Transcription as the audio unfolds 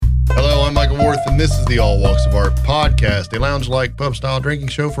This is the All Walks of Art podcast, a lounge-like pub-style drinking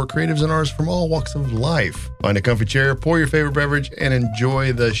show for creatives and artists from all walks of life. Find a comfy chair, pour your favorite beverage, and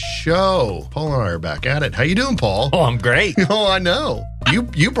enjoy the show. Paul and I are back at it. How you doing, Paul? Oh, I'm great. Oh, I know.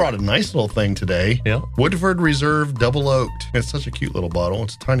 You brought a nice little thing today. Yeah. Woodford Reserve Double Oaked. It's such a cute little bottle.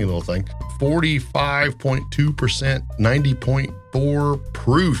 It's a tiny little thing. 45.2%, 90.4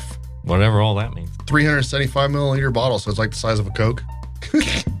 proof. Whatever all that means. 375 milliliter bottle, so it's like the size of a Coke.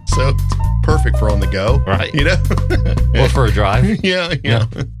 So it's perfect for on the go. Right. You know? Or for a drive. Yeah.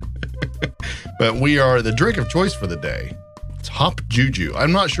 But we are the drink of choice for the day. It's Hop Juju.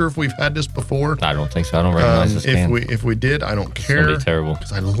 I'm not sure if we've had this before. I don't think so. I don't recognize this can. If we did, I don't care. It's going to be terrible.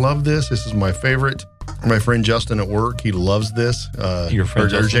 Because I love this. This is my favorite. My friend Justin at work, he loves this. Your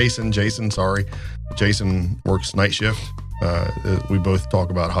friend Jason, sorry. Jason works night shift. We both talk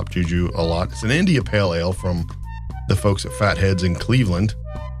about Hop Juju a lot. It's an India Pale Ale from the folks at Fatheads in Cleveland.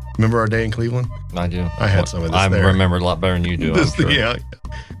 Remember our day in Cleveland? I do. I had some of this I there. remember a lot better than you do, I'm sure. Yeah.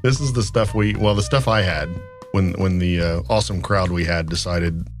 This is the stuff the stuff I had when the awesome crowd we had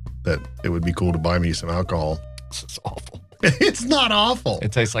decided that it would be cool to buy me some alcohol. It's awful. It's not awful.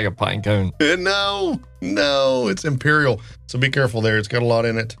 It tastes like a pine cone. No, it's Imperial. So be careful there. It's got a lot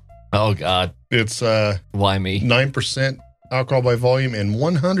in it. Oh, God. It's Why me? 9% alcohol by volume and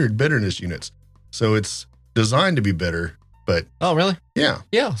 100 bitterness units. So it's designed to be bitter, but Oh, really? yeah.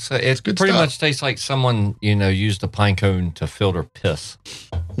 Yeah. So it good pretty stuff. much tastes like someone, used a pine cone to filter piss.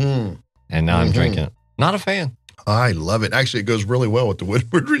 And now I'm drinking it. Not a fan. I love it. Actually, it goes really well with the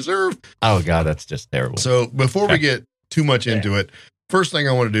Woodford Reserve. Oh, God, that's just terrible. So before we get too much into it, first thing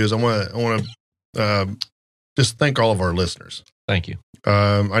I want to do is I want to just thank all of our listeners. Thank you.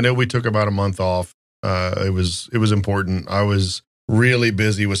 I know we took about a month off. It was important. I was really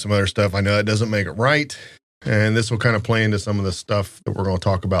busy with some other stuff. I know that doesn't make it right. And this will kind of play into some of the stuff that we're going to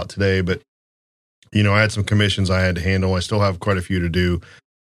talk about today. But, I had some commissions I had to handle. I still have quite a few to do.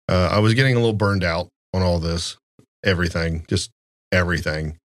 I was getting a little burned out on all this, just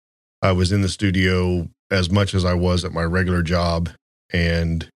everything. I was in the studio as much as I was at my regular job.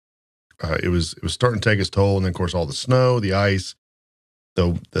 And it was starting to take its toll. And then, of course, all the snow, the ice,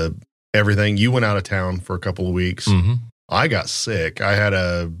 the everything. You went out of town for a couple of weeks. Mm-hmm. I got sick. I had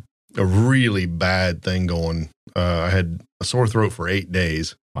a really bad thing going. I had a sore throat for 8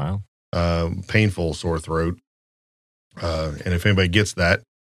 days. Wow. Painful sore throat. And if anybody gets that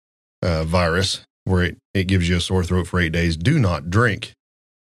virus where it gives you a sore throat for 8 days, do not drink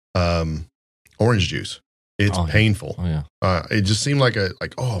orange juice. It's painful. Oh, yeah. It just seemed like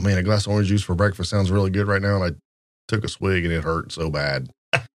oh man, a glass of orange juice for breakfast sounds really good right now. And I took a swig and it hurt so bad.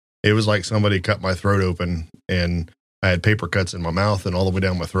 It was like somebody cut my throat open and I had paper cuts in my mouth and all the way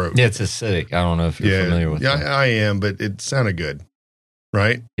down my throat. Yeah, it's acidic. I don't know if you're familiar with that. that. Yeah, I am, but it sounded good.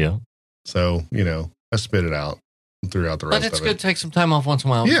 Right? Yeah. So, I spit it out and threw out the rest of it. But it's good to take some time off once in a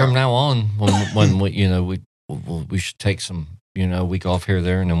while. Yeah. From now on, when we should take some, week off here or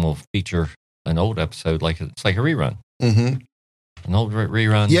there, and then we'll feature an old episode it's like a rerun. Mm-hmm. An old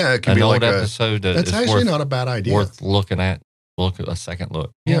rerun. Yeah, it can an be old like episode that's actually not a bad idea. Worth looking at. Look at a second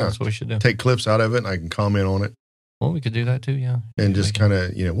look. Yeah, that's what we should do. Take clips out of it and I can comment on it. Well, we could do that too, yeah. And just kind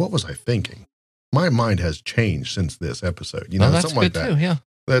of, what was I thinking? My mind has changed since this episode. That's something like good that. Too, yeah.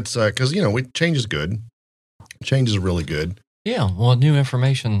 That's because, change is good. Change is really good. Yeah. Well, new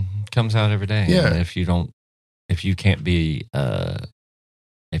information comes out every day. Yeah. And if you can't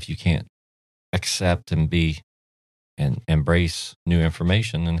accept and be and embrace new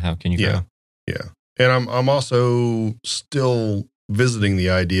information, then how can you grow? Yeah. And I'm also still visiting the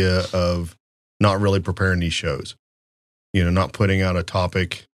idea of not really preparing these shows. Not putting out a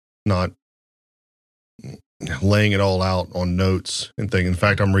topic, not laying it all out on notes and things. In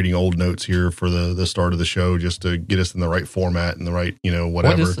fact, I'm reading old notes here for the start of the show just to get us in the right format and the right, whatever.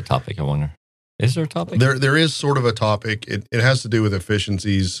 What is the topic, I wonder? Is there a topic? There is sort of a topic. It has to do with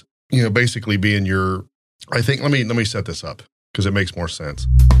efficiencies, basically being I think, let me set this up because it makes more sense.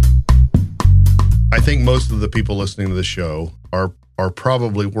 I think most of the people listening to the show are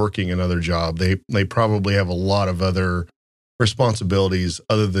probably working another job. They probably have a lot of other responsibilities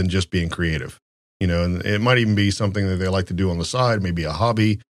other than just being creative, and it might even be something that they like to do on the side, maybe a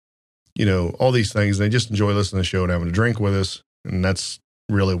hobby, all these things. They just enjoy listening to the show and having a drink with us. And that's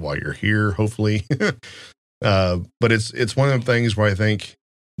really why you're here, hopefully. But it's one of the things where I think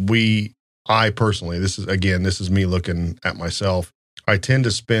I personally, this is me looking at myself. I tend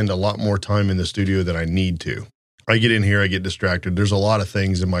to spend a lot more time in the studio than I need to. I get in here, I get distracted. There's a lot of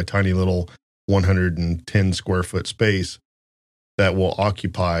things in my tiny little 110 square foot space that will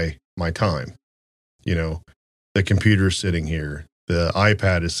occupy my time. The computer's sitting here. The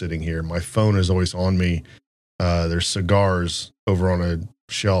iPad is sitting here. My phone is always on me. There's cigars over on a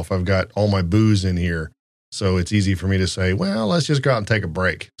shelf. I've got all my booze in here. So it's easy for me to say, well, let's just go out and take a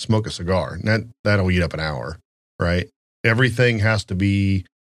break, smoke a cigar. And that'll eat up an hour, right? Everything has to be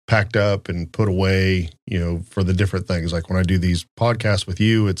packed up and put away, for the different things. Like when I do these podcasts with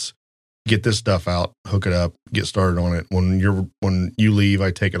you, it's get this stuff out, hook it up, get started on it. When you leave,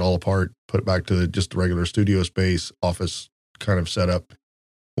 I take it all apart, put it back to just the regular studio space, office kind of setup.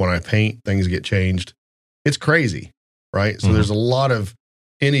 When I paint, things get changed. It's crazy, right? So there's a lot of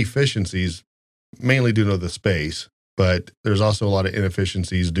inefficiencies, mainly due to the space, but there's also a lot of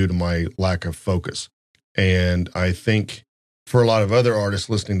inefficiencies due to my lack of focus. And I think for a lot of other artists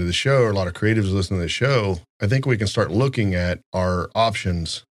listening to the show, or a lot of creatives listening to the show, I think we can start looking at our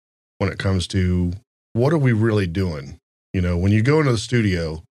options when it comes to what are we really doing? When you go into the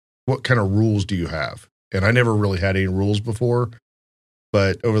studio, what kind of rules do you have? And I never really had any rules before,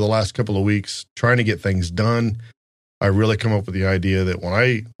 but over the last couple of weeks, trying to get things done, I really come up with the idea that when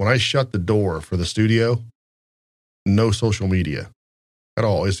I shut the door for the studio, no social media at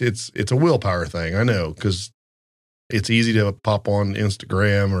all. It's a willpower thing. I know, because it's easy to pop on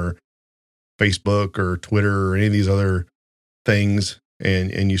Instagram or Facebook or Twitter or any of these other things,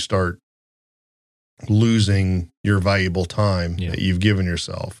 and you start losing your valuable time that you've given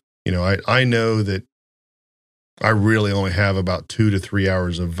yourself. I know that I really only have about 2 to 3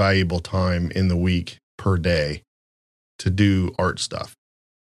 hours of valuable time in the week per day to do art stuff,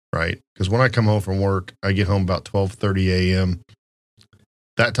 right? Because when I come home from work, I get home about 12:30 a.m.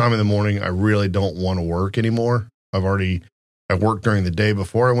 That time in the morning, I really don't want to work anymore. I worked during the day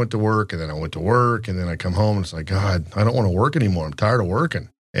before I went to work, and then I went to work, and then I come home, and it's like, God, I don't want to work anymore. I'm tired of working.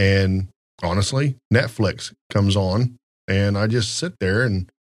 And honestly, Netflix comes on, and I just sit there and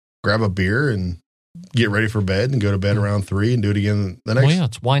grab a beer and get ready for bed and go to bed around 3 and do it again the next. Well, yeah,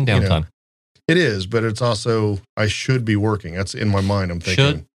 it's wind down time. It is, but it's also, I should be working. That's in my mind. I'm thinking,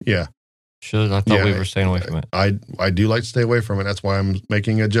 should? Yeah. Should. I thought we were staying away from it. I do like to stay away from it. That's why I'm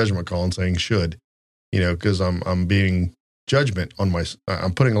making a judgment call and saying should, because I'm being judgment on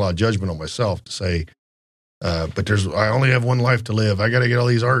I'm putting a lot of judgment on myself to say, but I only have one life to live. I got to get all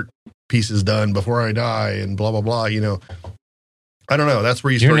these art pieces done before I die and blah, blah, blah. I don't know. That's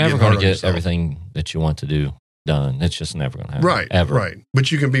where you're never going to get everything that you want to do done. It's just never going to happen. Right. Ever. Right.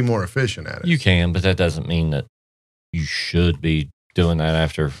 But you can be more efficient at it. You can, but that doesn't mean that you should be doing that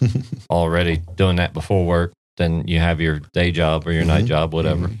after already doing that before work. Then you have your day job or your night job,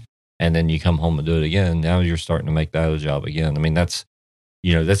 whatever. And then you come home and do it again. Now you're starting to make that a job again. I mean,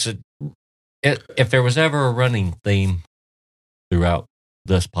 if there was ever a running theme throughout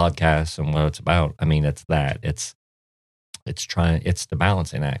this podcast and what it's about, I mean, it's that. It's the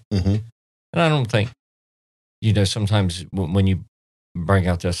balancing act. And I don't think, sometimes when you bring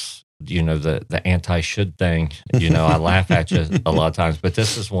out this, the anti-should thing, I laugh at you a lot of times, but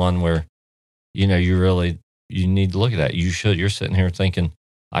this is one where, you need to look at that. You're sitting here thinking,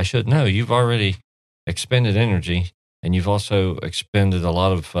 I should know. You've already expended energy, and you've also expended a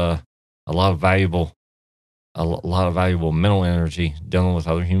lot of valuable mental energy dealing with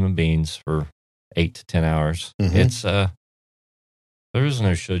other human beings for 8 to 10 hours. It's there is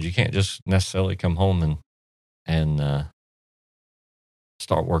no should. You can't just necessarily come home and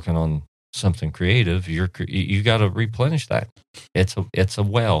start working on something creative. You got to replenish that. It's a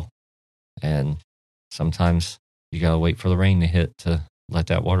well, and sometimes you got to wait for the rain to hit to let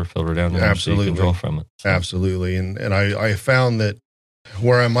that water filter down there so you can draw from it. So. Absolutely. And I found that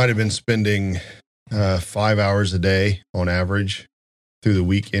where I might have been spending 5 hours a day on average through the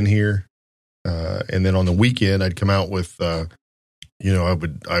week in here, and then on the weekend I'd come out with, I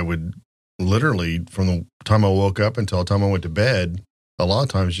would literally from the time I woke up until the time I went to bed, a lot of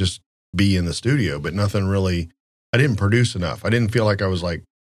times just be in the studio, but nothing really, I didn't produce enough. I didn't feel like I was like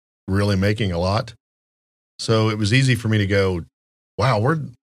really making a lot. So it was easy for me to go, wow,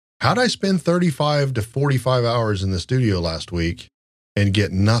 how'd I spend 35 to 45 hours in the studio last week and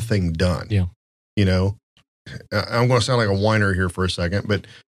get nothing done? Yeah. I'm going to sound like a whiner here for a second, but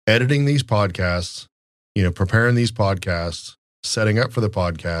editing these podcasts, preparing these podcasts, setting up for the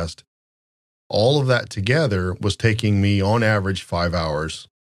podcast, all of that together was taking me on average 5 hours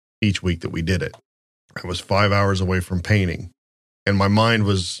each week that we did it. I was 5 hours away from painting, and my mind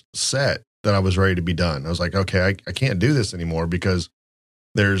was set that I was ready to be done. I was like, okay, I can't do this anymore because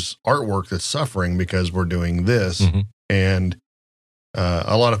there's artwork that's suffering because we're doing this. And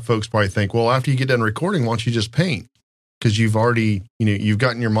a lot of folks probably think, well, after you get done recording, why don't you just paint? Because you've already, you've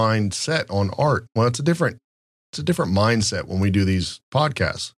gotten your mind set on art. Well, it's a different mindset when we do these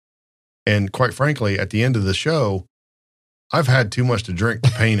podcasts. And quite frankly, at the end of the show, I've had too much to drink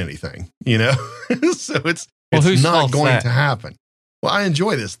to paint anything, so it's not going to happen. Well, I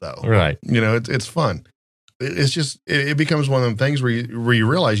enjoy this though. Right. It's fun. It's just, it becomes one of them things where you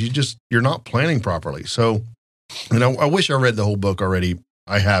realize you're not planning properly. So, and I wish I read the whole book already.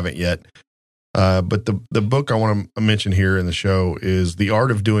 I haven't yet. But the book I want to mention here in the show is The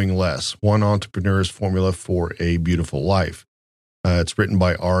Art of Doing Less, One Entrepreneur's Formula for a Beautiful Life. It's written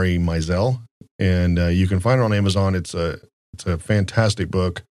by Ari Meisel, and you can find it on Amazon. It's a fantastic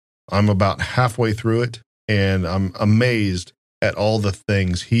book. I'm about halfway through it, and I'm amazed at all the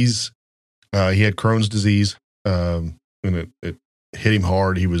things he had Crohn's disease, and it hit him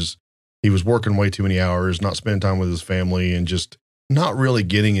hard. He was working way too many hours, not spending time with his family, and just not really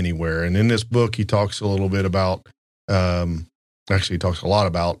getting anywhere. And in this book, he talks a little bit about, actually he talks a lot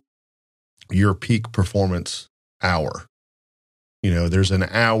about your peak performance hour. There's an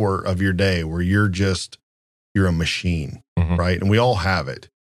hour of your day where you're a machine, right? And we all have it.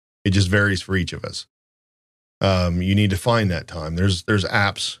 It just varies for each of us. You need to find that time. There's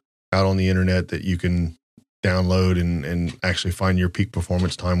apps out on the internet that you can download and actually find your peak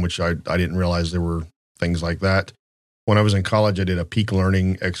performance time, which I didn't realize there were things like that. When I was in college, I did a peak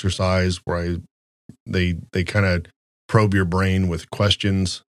learning exercise where they kind of probe your brain with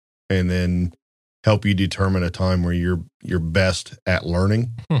questions and then help you determine a time where you're best at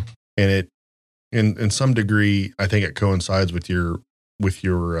learning. And it, in some degree, I think it coincides with your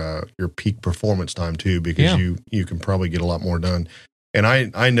peak performance time too, because you can probably get a lot more done. And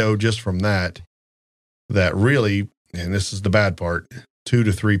I know just from that really, and this is the bad part, 2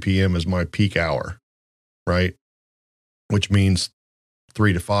 to 3 p.m. is my peak hour, right? Which means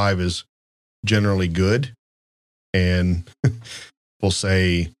 3 to 5 is generally good. And we'll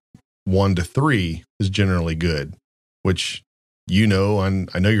say 1 to 3 is generally good, which, and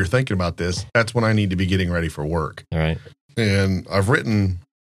I know you're thinking about this. That's when I need to be getting ready for work. All right. And I've written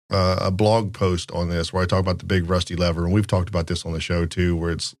a blog post on this where I talk about the big rusty lever. And we've talked about this on the show too,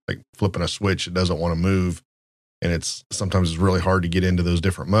 where it's like flipping a switch. It doesn't want to move. And sometimes it's really hard to get into those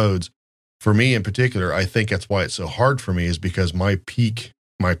different modes. For me in particular, I think that's why it's so hard for me, is because my peak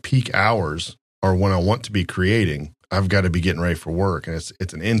hours are when I want to be creating. I've got to be getting ready for work. And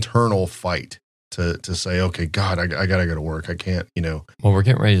it's an internal fight to say, okay, God, I got to go to work. I can't, Well, we're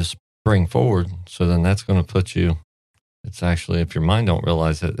getting ready to spring forward. So then that's going to put you, it's actually, if your mind don't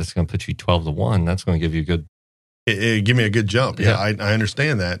realize it, it's going to put you 12 to 1. That's going to give you a good. It give me a good jump. Yeah, I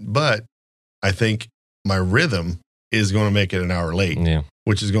understand that. But I think my rhythm is going to make it an hour late. Yeah.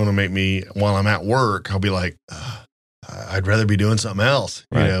 Which is going to make me, while I'm at work, I'll be like, I'd rather be doing something else,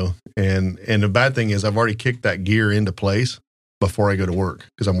 right. And the bad thing is I've already kicked that gear into place before I go to work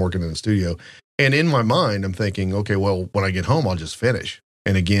because I'm working in the studio. And in my mind, I'm thinking, okay, well, when I get home, I'll just finish.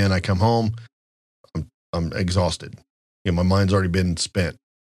 And again, I come home, I'm exhausted. My mind's already been spent.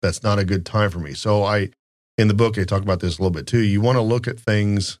 That's not a good time for me. So in the book, I talk about this a little bit too. You want to look at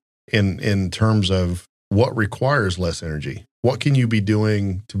things in terms of what requires less energy. What can you be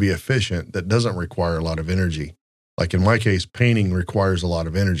doing to be efficient that doesn't require a lot of energy? Like in my case, painting requires a lot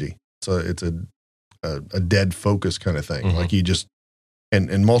of energy. So it's a dead focus kind of thing. Like you just, and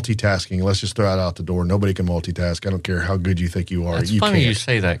multitasking, let's just throw it out the door. Nobody can multitask. I don't care how good you think you are. It's funny you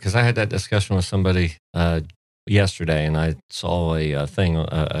say that, because I had that discussion with somebody yesterday, and I saw a thing,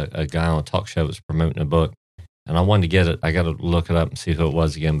 a guy on a talk show was promoting a book, and I wanted to get it. I got to look it up and see who it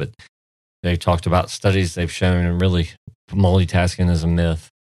was again, but they talked about studies they've shown, and really multitasking is a myth.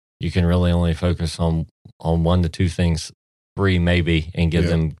 You can really only focus on 1 to 2 things, 3 maybe, and give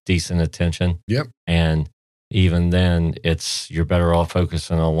them decent attention. Yep. And even then, you're better off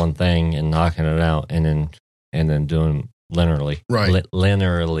focusing on one thing and knocking it out, and then doing linearly. Right.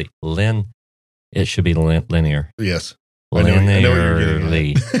 It should be linear. Yes.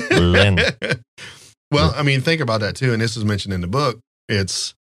 Linearly. Well, I mean, think about that too. And this is mentioned in the book.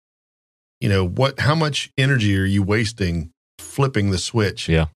 It's, how much energy are you wasting flipping the switch,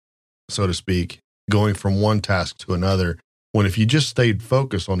 so to speak, going from one task to another, when if you just stayed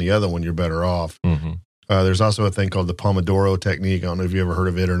focused on the other one, you're better off. There's also a thing called the Pomodoro technique. I don't know if you ever heard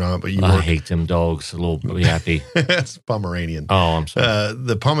of it or not, but I hate them dogs. A little yappy. That's Pomeranian. Oh, I'm sorry.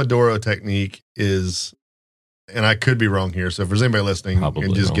 The Pomodoro technique is, and I could be wrong here, so if there's anybody listening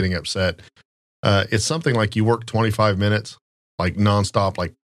and just getting upset, it's something like you work 25 minutes, like nonstop,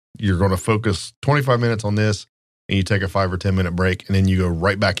 like you're going to focus 25 minutes on this, and you take a 5 or 10 minute break, and then you go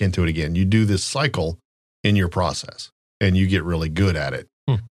right back into it again. You do this cycle in your process, and you get really good at it.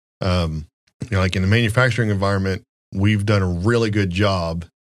 Like in the manufacturing environment, we've done a really good job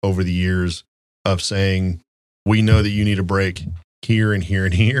over the years of saying, we know that you need a break here and here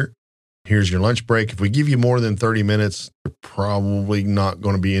and here. Here's your lunch break. If we give you more than 30 minutes, you're probably not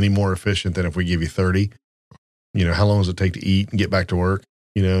going to be any more efficient than if we give you 30. You know, how long does it take to eat and get back to work?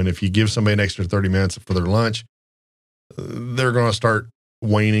 You know, and if you give somebody an extra 30 minutes for their lunch, they're going to start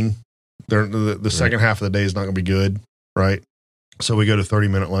waning. The second half of the day is not going to be good, right? So we go to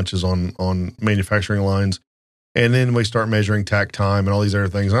 30-minute lunches on manufacturing lines. And then we start measuring tack time and all these other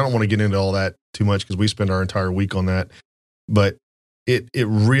things. I don't want to get into all that too much because we spend our entire week on that. But it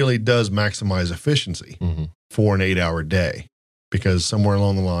really does maximize efficiency for an 8-hour day, because somewhere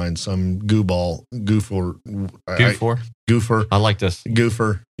along the line, some goofer. I like this.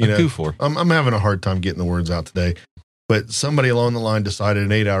 Goofer. You know, goofer. I'm having a hard time getting the words out today. But somebody along the line decided an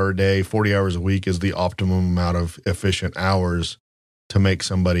 8-hour day, 40 hours a week is the optimum amount of efficient hours to make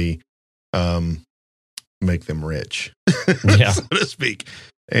somebody make them rich, so to speak.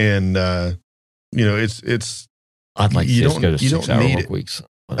 And, you know, it's, I'd like to see us go to 6-hour work weeks.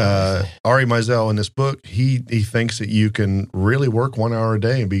 Ari Meisel in this book, he thinks that you can really work 1 hour a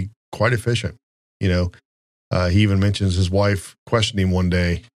day and be quite efficient. You know, he even mentions his wife questioned him one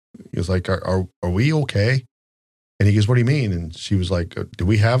day. He was like, are we okay? And he goes, what do you mean? And she was like, do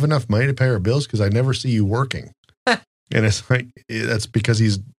we have enough money to pay our bills? Because I never see you working. And it's like, that's because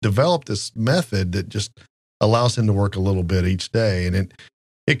he's developed this method that just allows him to work a little bit each day. And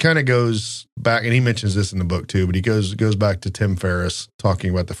it kind of goes back, and he mentions this in the book too, but he goes back to Tim Ferriss talking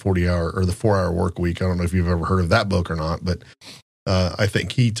about the 40-hour or the 4-hour work week. I don't know if you've ever heard of that book or not, but I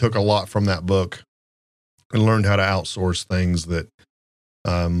think he took a lot from that book and learned how to outsource things that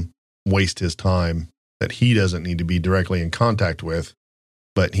waste his time that he doesn't need to be directly in contact with,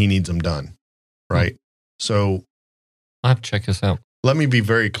 but he needs them done. Right. So I'll have to check this out. Let me be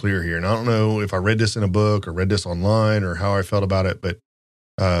very clear here. And I don't know if I read this in a book or read this online or how I felt about it, but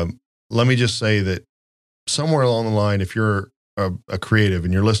let me just say that somewhere along the line, if you're a creative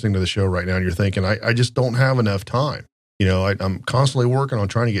and you're listening to the show right now and you're thinking, I just don't have enough time. You know, I'm constantly working on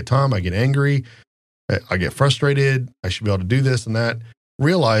trying to get time. I get angry. I get frustrated. I should be able to do this and that.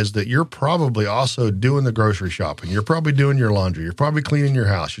 Realize that you're probably also doing the grocery shopping. You're probably doing your laundry. You're probably cleaning your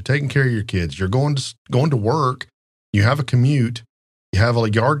house. You're taking care of your kids. You're going to work. You have a commute. You have a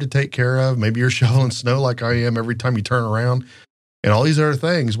yard to take care of. Maybe you're shoveling snow like I am every time you turn around, and all these other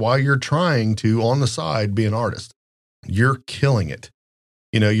things while you're trying to, on the side, be an artist. You're killing it.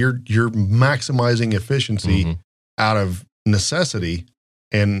 You know, you're maximizing efficiency out of necessity,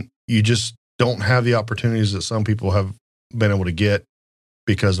 and you just don't have the opportunities that some people have been able to get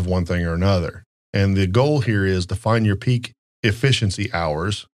because of one thing or another. And the goal here is to find your peak efficiency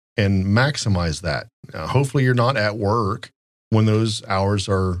hours and maximize that. Now, hopefully you're not at work when those hours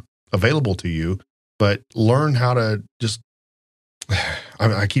are available to you, but learn how to just,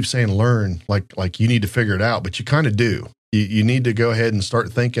 I keep saying learn, like you need to figure it out, but you kind of do. You need to go ahead and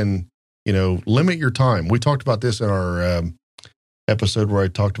start thinking, you know, limit your time. We talked about this in our episode where I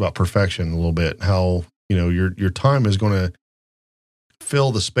talked about perfection a little bit, how, you know, your time is going to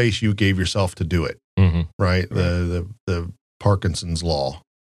fill the space you gave yourself to do it. Right. The Parkinson's law.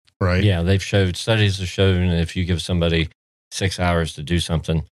 Right. Yeah. Studies have shown if you give somebody 6 hours to do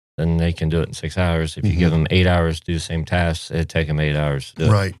something, then they can do it in 6 hours. If you give them 8 hours to do the same tasks, it'd take them 8 hours to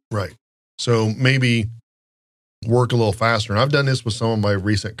do it. Right. So maybe work a little faster. And I've done this with some of my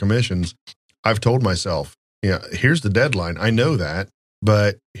recent commissions. I've told myself, yeah, here's the deadline. I know that,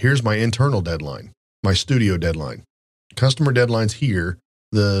 but here's my internal deadline, my studio deadline. Customer deadline's here.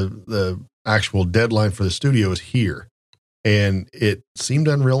 The actual deadline for the studio is here. And it seemed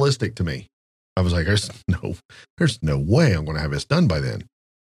unrealistic to me. I was like, there's no way I'm going to have this done by then.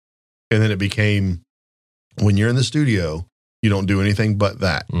 And then it became, when you're in the studio, you don't do anything but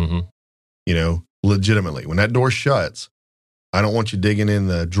that. You know, legitimately. When that door shuts, I don't want you digging in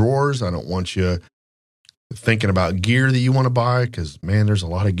the drawers. I don't want you thinking about gear that you want to buy, because, man, there's a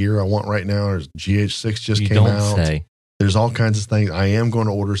lot of gear I want right now. There's GH6 just came out. Say. There's all kinds of things. I am going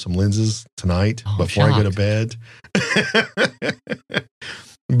to order some lenses tonight before I go to bed.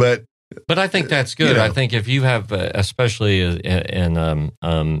 But I think that's good. You know, I think if you have, especially in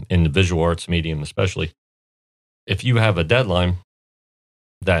the visual arts medium, especially if you have a deadline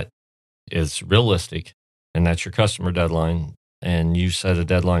that is realistic, and that's your customer deadline, and you set a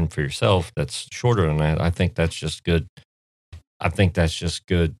deadline for yourself that's shorter than that, I think that's just good. I think that's just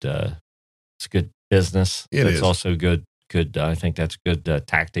good. It's good business. It's also good. I think that's good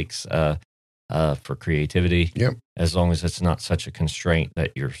tactics for creativity. Yep. As long as it's not such a constraint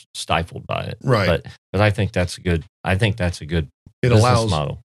that you're stifled by it. Right. But I think that's good. I think that's a good business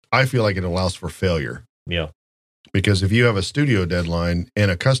model. I feel like it allows for failure. Yeah. Because if you have a studio deadline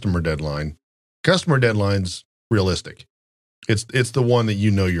and a customer deadline's realistic. It's the one that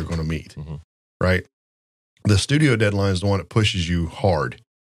you know you're going to meet, right? The studio deadline is the one that pushes you hard.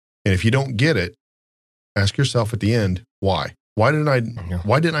 And if you don't get it, ask yourself at the end, why? Why didn't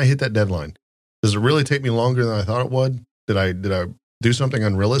I hit that deadline? Does it really take me longer than I thought it would? Did I do something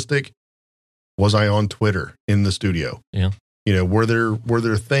unrealistic? Was I on Twitter in the studio? Yeah. Were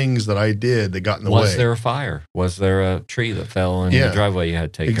there things that I did that got in the way? Was there a fire? Was there a tree that fell in the driveway you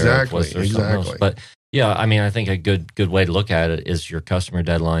had to take care of? Was there something else? But yeah, I mean, I think a good way to look at it is your customer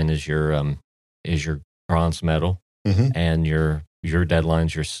deadline is your bronze medal, and your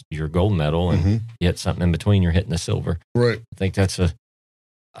deadline's your gold medal, and you hit something in between, you're hitting the silver. Right. I think that's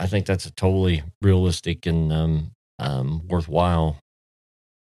a totally realistic and worthwhile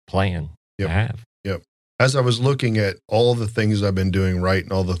plan to have. Yep. As I was looking at all the things I've been doing right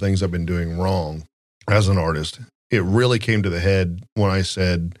and all the things I've been doing wrong as an artist, it really came to the head when I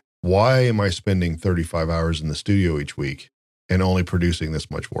said, why am I spending 35 hours in the studio each week and only producing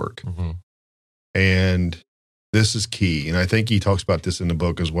this much work? And this is key. And I think he talks about this in the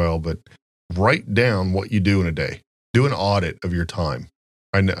book as well, but write down what you do in a day. Do an audit of your time.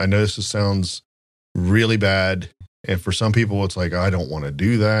 I know this sounds really bad. And for some people, it's like, I don't want to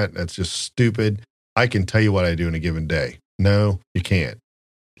do that. That's just stupid. I can tell you what I do in a given day. No, you can't.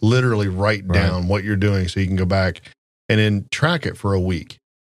 Literally write down what you're doing so you can go back and then track it for a week.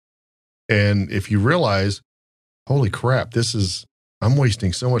 And if you realize, holy crap, I'm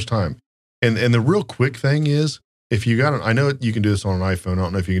wasting so much time. And the real quick thing is, if you I know you can do this on an iPhone. I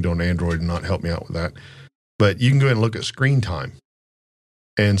don't know if you can do it on Android and not help me out with that. But you can go ahead and look at screen time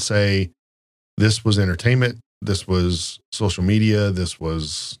and say, this was entertainment. This was social media. This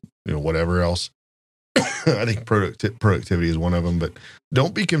was, whatever else. I think productivity is one of them, but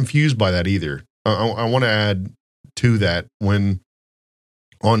don't be confused by that either. I want to add to that, when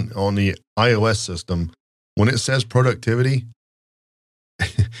on the iOS system, when it says productivity,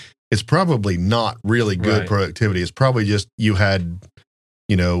 it's probably not really good productivity. It's probably just you had,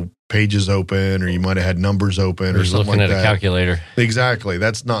 pages open, or you might have had numbers open, or something like that. Looking at a calculator. Exactly.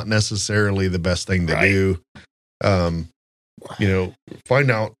 That's not necessarily the best thing to do.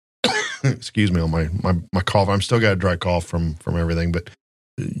 Find out. Excuse me on my cough. I'm still got a dry cough from everything, but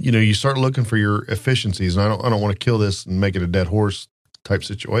you start looking for your efficiencies. And I don't want to kill this and make it a dead horse type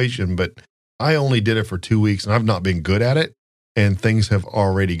situation, but I only did it for 2 weeks and I've not been good at it, and things have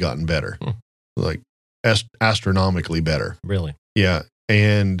already gotten better, like astronomically better. Really? Yeah.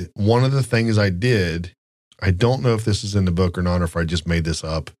 And one of the things I did, I don't know if this is in the book or not, or if I just made this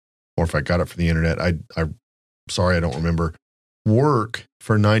up, or if I got it from the internet. I'm sorry, I don't remember. Work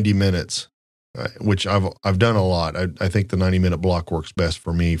for 90 minutes, which I've done a lot. I think the 90-minute block works best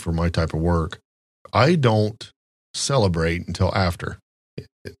for me for my type of work. I don't celebrate until after.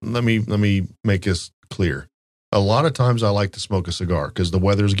 Let me make this clear. A lot of times I like to smoke a cigar because the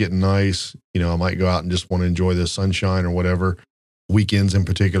weather's getting nice. I might go out and just want to enjoy the sunshine or whatever. Weekends in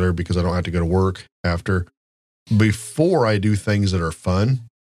particular, because I don't have to go to work after. Before I do things that are fun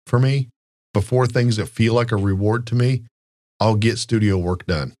for me, before things that feel like a reward to me, I'll get studio work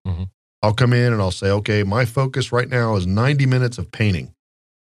done. I'll come in and I'll say, okay, my focus right now is 90 minutes of painting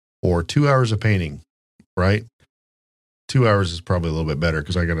or 2 hours of painting, right? 2 hours is probably a little bit better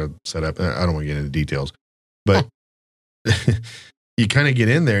because I got to set up. I don't want to get into details, but you kind of get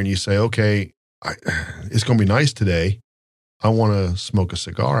in there and you say, okay, it's going to be nice today. I want to smoke a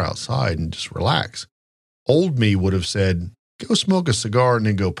cigar outside and just relax. Old me would have said, go smoke a cigar and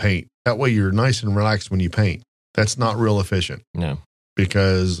then go paint. That way you're nice and relaxed when you paint. That's not real efficient. No.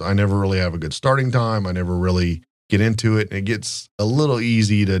 Because I never really have a good starting time. I never really get into it. And it gets a little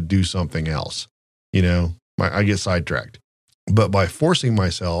easy to do something else. I get sidetracked. But by forcing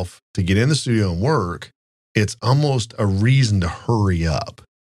myself to get in the studio and work, it's almost a reason to hurry up.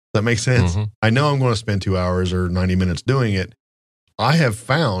 Does that make sense? I know I'm going to spend 2 hours or 90 minutes doing it. I have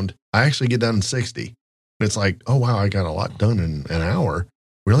found I actually get done in 60. And it's like, oh, wow, I got a lot done in an hour.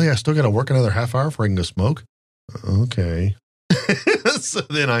 Really? I still got to work another half hour before I can go smoke? Okay. So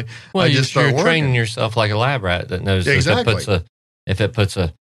then I just start you're working. Training yourself like a lab rat that knows exactly. If it puts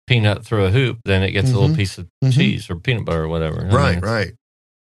a peanut through a hoop, then it gets a little piece of cheese or peanut butter or whatever. Right.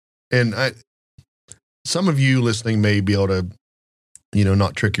 And some of you listening may be able to,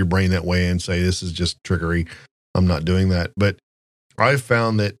 not trick your brain that way and say, this is just trickery. I'm not doing that. But I've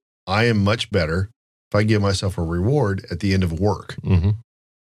found that I am much better if I give myself a reward at the end of work.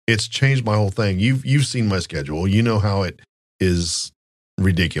 It's changed my whole thing. You've seen my schedule. You know how it is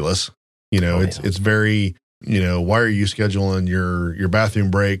ridiculous. It's very, why are you scheduling your bathroom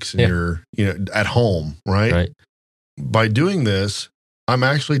breaks and your, at home, right? By doing this, I'm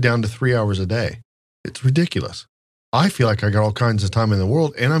actually down to 3 hours a day. It's ridiculous. I feel like I got all kinds of time in the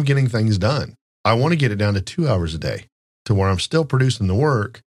world and I'm getting things done. I want to get it down to 2 hours a day to where I'm still producing the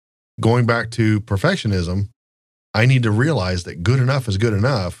work. Going back to perfectionism, I need to realize that good enough is good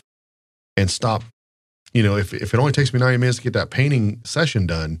enough and stop. You know, if it only takes me 90 minutes to get that painting session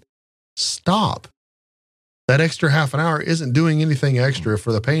done, stop. That extra half an hour isn't doing anything extra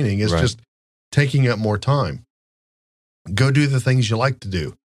for the painting. It's just taking up more time. Go do the things you like to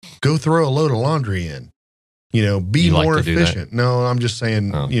do. Go throw a load of laundry in. You know, be more efficient. No, I'm just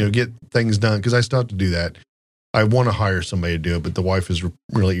saying, you know, get things done because I still have to do that. I want to hire somebody to do it, but the wife is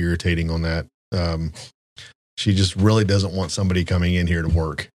really irritating on that. She just really doesn't want somebody coming in here to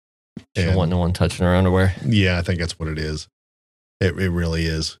work. She don't want no one touching her underwear. Yeah, I think that's what it is. It really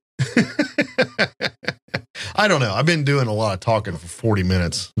is. I don't know. I've been doing a lot of talking for 40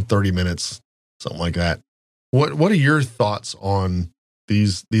 minutes, 30 minutes, something like that. What are your thoughts on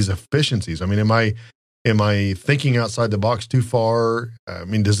these efficiencies? I mean, am I thinking outside the box too far? I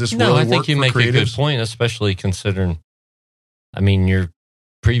mean, does this really work for creatives? No, I think you make a good point, especially considering, I mean, your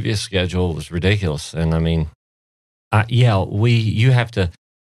previous schedule was ridiculous. And I mean, you have to,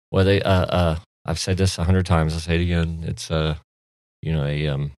 I've said this 100 times. I'll say it again. It's a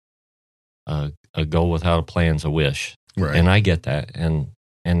goal without a plan's a wish. Right. And I get that. And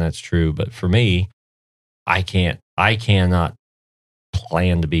that's true. But for me, I cannot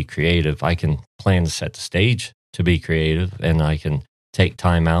plan to be creative. I can plan to set the stage to be creative, and I can take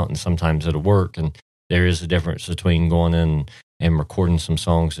time out, and sometimes it'll work. And there is a difference between going in and recording some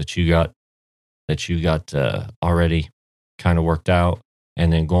songs that you got already kind of worked out,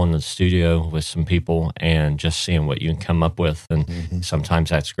 and then going to the studio with some people and just seeing what you can come up with. And sometimes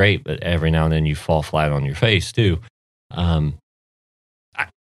that's great, but every now and then you fall flat on your face too.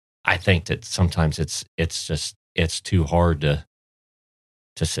 I think that sometimes it's too hard to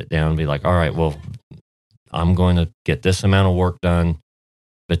sit down and be like, all right, well, I'm going to get this amount of work done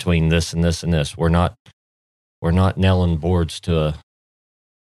between this and this and this. We're not nailing boards to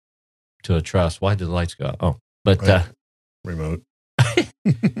a truss. Why did the lights go out? Oh, but remote.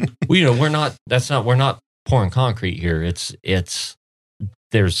 Well, we're not pouring concrete here. It's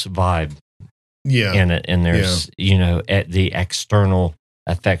there's vibe in it, and there's at the external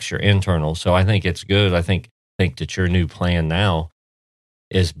affects your internal. So I think it's good. I think that your new plan now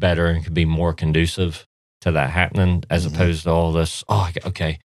is better and can be more conducive to that happening, as opposed to all this. Oh,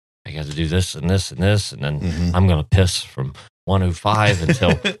 okay, I got to do this and this and this, and then I'm going to piss from 105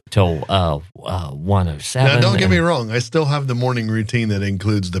 until 107. Now, don't get me wrong. I still have the morning routine that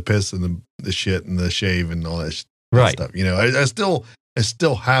includes the piss and the shit and the shave and all that stuff. You know, I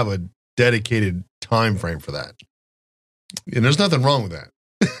still have a dedicated time frame for that, and there's nothing wrong with that.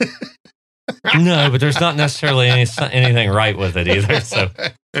 No, but there's not necessarily anything right with it either. So,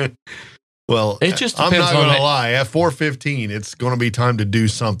 well, it just I'm depends not on going to lie. At 4:15, it's going to be time to do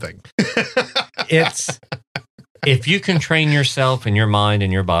something. It's if you can train yourself and your mind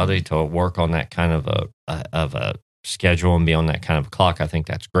and your body to work on that kind of a schedule and be on that kind of clock, I think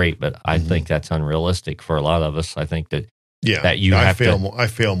that's great. But I think that's unrealistic for a lot of us. I think that I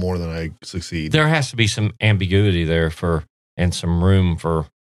fail more than I succeed. There has to be some ambiguity there and some room for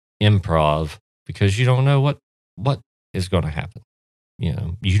improv, because you don't know what is going to happen. You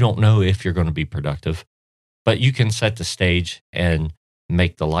know, you don't know if you're going to be productive, but you can set the stage and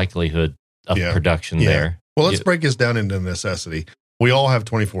make the likelihood of production there. Well, let's break this down into necessity. We all have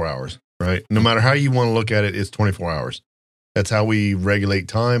 24 hours, right? No matter how you want to look at it, it's 24 hours. That's how we regulate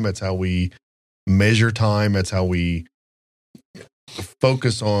time. That's how we measure time. That's how we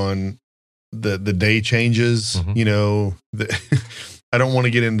focus on the day changes. You know, I don't want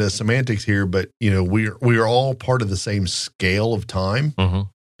to get into semantics here, but we are all part of the same scale of time.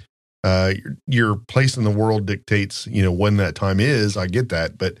 Your place in the world dictates, when that time is. I get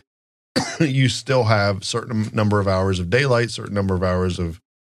that, but you still have certain number of hours of daylight, certain number of hours of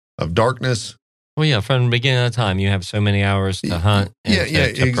darkness. Well, yeah, from the beginning of the time, you have so many hours to hunt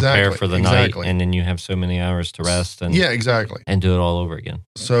and to prepare for the night, and then you have so many hours to rest and and do it all over again.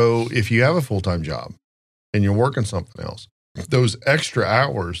 So if you have a full-time job and you're working something else, those extra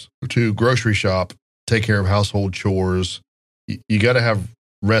hours to grocery shop, take care of household chores, you got to have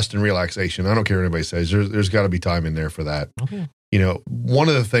rest and relaxation. I don't care what anybody says. There's got to be time in there for that. Okay. One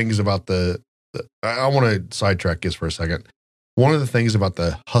of the things about I want to sidetrack this for a second. One of the things about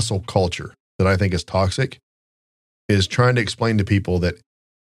the hustle culture that I think is toxic is trying to explain to people that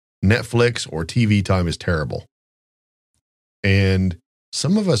Netflix or TV time is terrible. And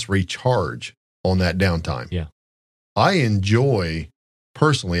some of us recharge on that downtime. Yeah. I enjoy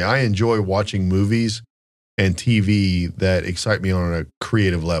watching movies and TV that excite me on a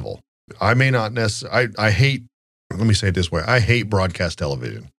creative level. I may not necessarily, I hate let me say it this way. I hate broadcast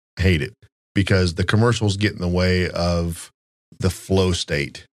television. I hate it because the commercials get in the way of the flow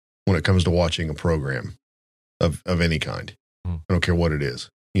state when it comes to watching a program of any kind. I don't care what it is.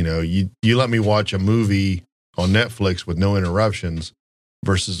 You know, you let me watch a movie on Netflix with no interruptions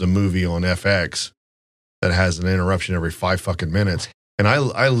versus a movie on FX that has an interruption every 5 fucking minutes. And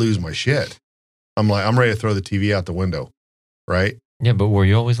I lose my shit. I'm ready to throw the TV out the window. Right? Yeah, but were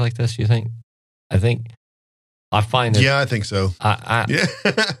you always like this, you think? I find that. Yeah, I think so. Yeah,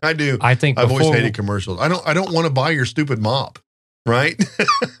 I do. I think I've always hated commercials. I don't want to buy your stupid mop. Right?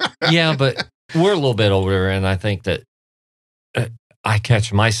 Yeah, but we're a little bit older, and I think that I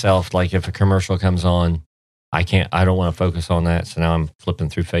catch myself, like if a commercial comes on, I don't want to focus on that. So now I'm flipping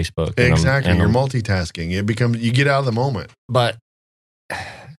through Facebook. Exactly. You're multitasking. You get out of the moment. But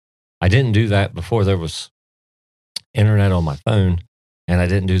I didn't do that before there was internet on my phone. And I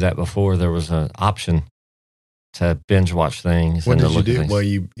didn't do that before there was an option to binge watch things. What did you do? Well,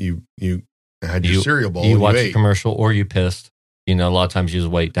 you had your cereal bowl. You watched a commercial or you pissed. You know, a lot of times you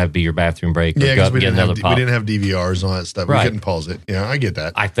just wait. That'd be your bathroom break. Yeah, because we didn't have DVRs and all that stuff. Right. We couldn't pause it. Yeah, I get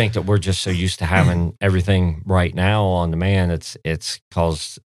that. I think that we're just so used to having everything right now on demand. It's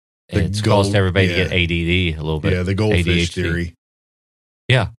caused everybody to get ADD a little bit. Yeah, the goldfish theory.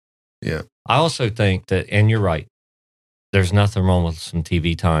 Yeah. Yeah. I also think that, and you're right, there's nothing wrong with some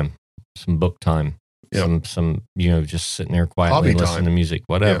TV time, some book time, some just sitting there quietly listening to music,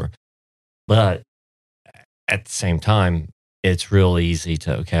 whatever. Yeah. But at the same time, it's real easy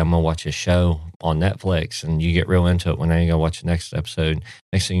to, I'm going to watch a show on Netflix, and you get real into it when now you got to watch the next episode.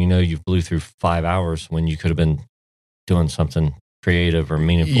 Next thing you know, you blew through 5 hours when you could have been doing something creative or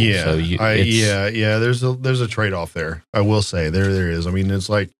meaningful. Yeah, so there's a trade-off there. I will say there is. I mean, it's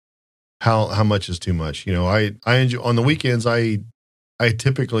like how much is too much? You know, I enjoy on the weekends. I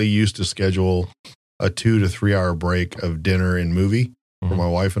typically used to schedule a 2 to 3 hour break of dinner and movie for my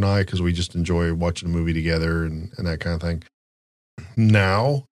wife and I, because we just enjoy watching a movie together and that kind of thing.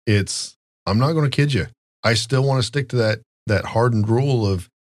 Now I'm not going to kid you. I still want to stick to that hardened rule of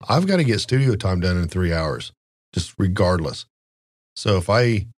I've got to get studio time done in 3 hours, just regardless. So if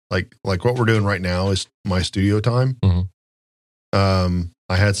I like what we're doing right now is my studio time.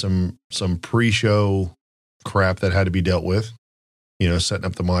 I had some pre-show crap that had to be dealt with, setting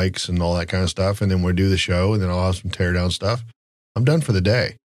up the mics and all that kind of stuff. And then we'll do the show, and then I'll have some tear down stuff. I'm done for the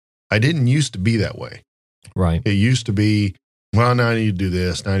day. I didn't used to be that way. Right. It used to be, well, now I need to do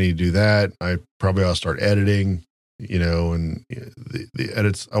this, now I need to do that. I probably ought to start editing, and the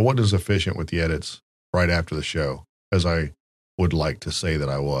edits. I wasn't as efficient with the edits right after the show as I would like to say that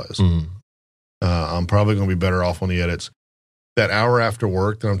I was. I'm probably going to be better off on the edits. That hour after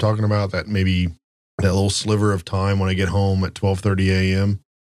work that I'm talking about, that little sliver of time when I get home at 12:30 a.m.,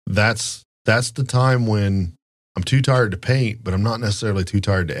 that's the time when I'm too tired to paint, but I'm not necessarily too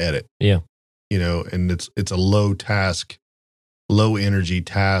tired to edit. Yeah. And it's a low energy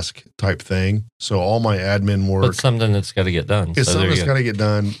task type thing. So all my admin work. But something that's got to get done. It's something that's got to get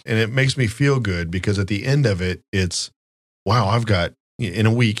done. And it makes me feel good because at the end of it, it's, wow, I've got, in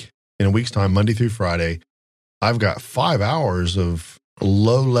a week's time, Monday through Friday, I've got 5 hours of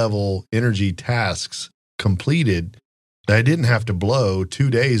low level energy tasks completed that I didn't have to blow 2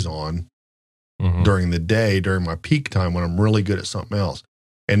 days on during the day, during my peak time when I'm really good at something else.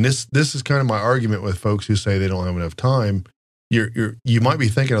 And this is kind of my argument with folks who say they don't have enough time. You might be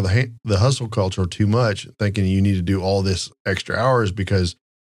thinking of the hustle culture too much, thinking you need to do all this extra hours because,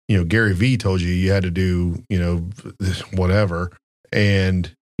 Gary Vee told you had to do, whatever.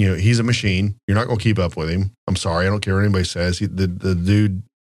 And, he's a machine. You're not going to keep up with him. I'm sorry. I don't care what anybody says. The dude,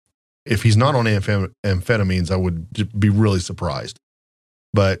 if he's not on amphetamines, I would be really surprised.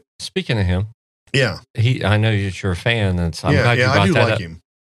 But speaking of him, yeah, I know that you're a fan, and so I'm glad you brought I do that like up. him.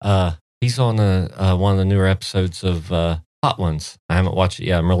 He's on one of the newer episodes of Hot Ones. I haven't watched it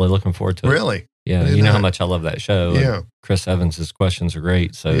yet. I'm really looking forward to it. Really? Yeah, you know how much I love that show. Yeah, and Chris Evans' questions are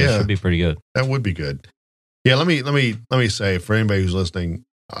great, so it should be pretty good. That would be good. Yeah, let me say for anybody who's listening,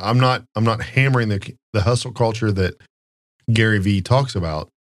 I'm not hammering the hustle culture that Gary Vee talks about,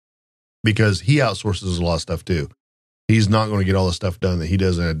 because he outsources a lot of stuff too. He's not going to get all the stuff done that he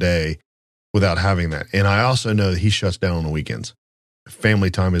does in a day without having that. And I also know that he shuts down on the weekends. Family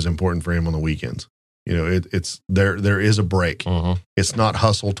time is important for him on the weekends. It's there is a break. It's not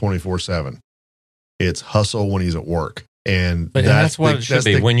hustle 24/7. It's hustle when he's at work. And that's what it should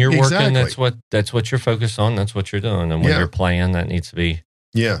be. When you're working, that's what you're focused on. That's what you're doing. And when you're playing, that needs to be.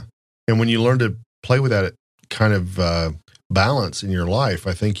 Yeah. And when you learn to play with that kind of balance in your life,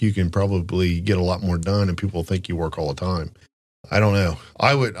 I think you can probably get a lot more done, and people think you work all the time. I don't know.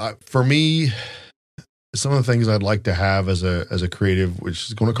 For me, some of the things I'd like to have as a creative, which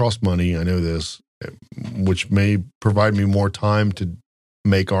is going to cost money. I know this, which may provide me more time to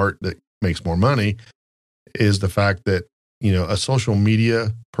make art that makes more money, is the fact that, a social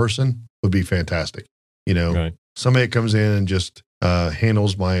media person would be fantastic. Right. Somebody that comes in and just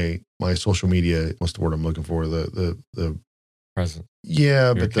handles my social media. What's the word I'm looking for? The present. Yeah,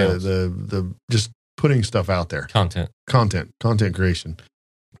 Your but accounts. the just putting stuff out there. Content. Content creation.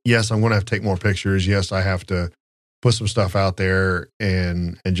 Yes, I'm going to have to take more pictures. Yes, I have to put some stuff out there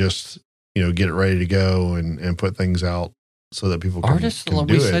and just, get it ready to go and put things out so that people can, Artists, can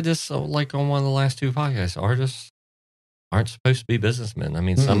do we it. said this like on one of the last two podcasts. Artists aren't supposed to be businessmen. I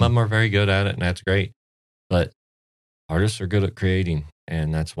mean, some of them are very good at it, and that's great. But artists are good at creating,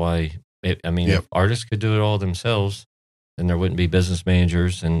 and that's why. If artists could do it all themselves, then there wouldn't be business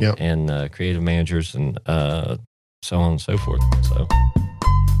managers and creative managers and so on and so forth. So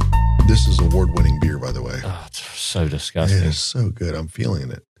this is award-winning beer, by the way. Oh, it's so disgusting. It's so good. I'm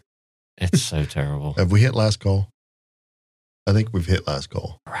feeling it. It's so terrible. Have we hit last call? I think we've hit last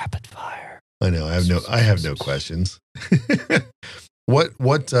call. Rapid fire. I know. I have no questions. What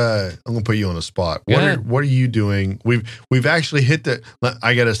I'm going to put you on the spot. What are you doing? We've actually hit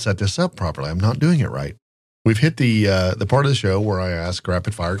I got to set this up properly. I'm not doing it right. We've hit the part of the show where I ask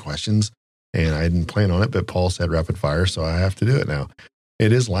rapid fire questions, and I didn't plan on it, but Paul said rapid fire, so I have to do it now.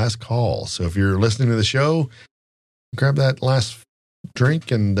 It is last call. So if you're listening to the show, grab that last drink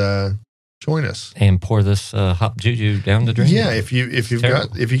and join us. And pour this hop juju down the drain. Yeah, if you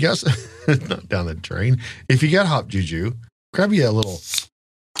got not down the drain. If you got hop juju, grab you a little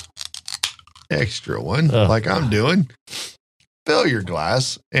extra one, like I'm doing. Fill your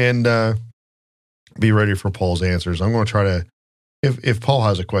glass and be ready for Paul's answers. I'm going to try to, if Paul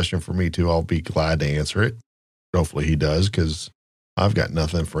has a question for me too, I'll be glad to answer it. Hopefully he does, because I've got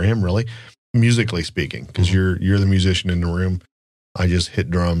nothing for him really, musically speaking, because you're the musician in the room. I just hit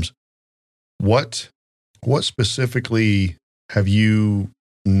drums. What specifically have you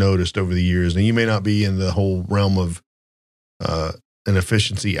noticed over the years? And you may not be in the whole realm of an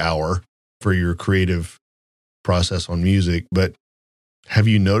efficiency hour for your creative process on music, but have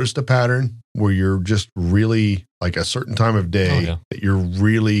you noticed a pattern where you're just really, like a certain time of day that you're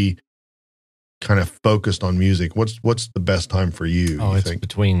really kind of focused on music? What's the best time for you? It's think?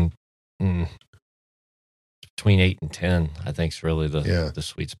 between 8 and 10. I think is really the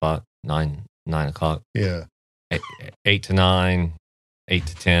sweet spot. 9 o'clock. Yeah, 8 to 9, 8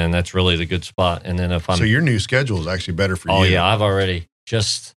 to 10. That's really the good spot. And then so your new schedule is actually better for you. Oh yeah, I've already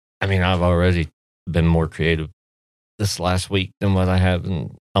been more creative this last week than what I have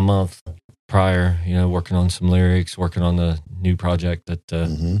in a month prior. Working on some lyrics, working on the new project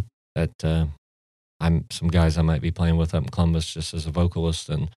that I'm some guys I might be playing with up in Columbus just as a vocalist,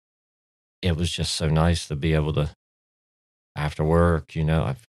 and it was just so nice to be able to, after work,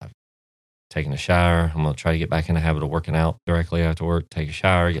 I've taken a shower. I'm going to try to get back in the habit of working out directly after work, take a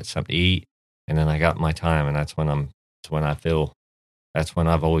shower, get something to eat, and then I got my time, and that's when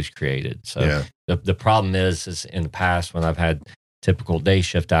I've always created. So the problem is in the past when I've had typical day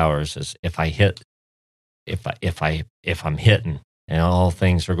shift hours, is if I'm hitting and all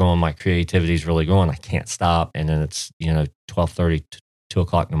things are going, my creativity is really going, I can't stop. And then it's, 12:30 to 2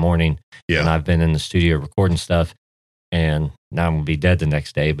 o'clock in the morning. Yeah. And I've been in the studio recording stuff, and now I'm going to be dead the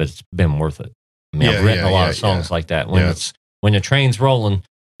next day, but it's been worth it. I mean, I've written a lot of songs like that. When when the train's rolling,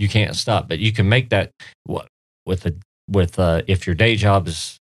 you can't stop, but you can make that if your day job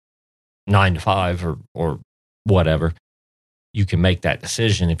is 9 to 5 or whatever, you can make that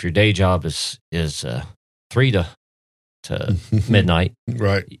decision. If your day job is 3 to midnight,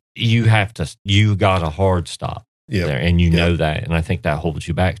 right? You got a hard stop there, and know that. And I think that holds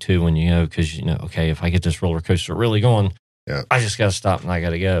you back too when because okay, if I get this roller coaster really going, I just got to stop and I got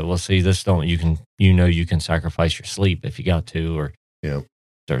to go. Well, see, you can sacrifice your sleep if you got to, or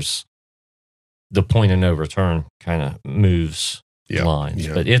there's the point of no return kind of moves lines.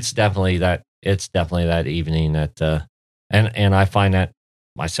 But it's definitely that evening that and I find that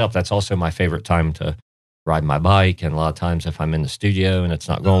myself, that's also my favorite time to ride my bike. And a lot of times if I'm in the studio and it's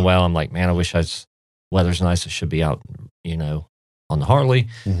not going well, I'm like, man, I wish weather's nice. I should be out, on the Harley.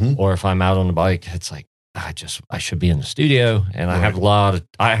 Mm-hmm. Or if I'm out on the bike, it's like, I should be in the studio. And I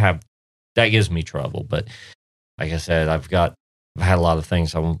have that gives me trouble. But like I said, I've had a lot of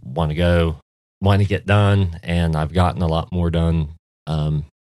things I want to get done, and I've gotten a lot more done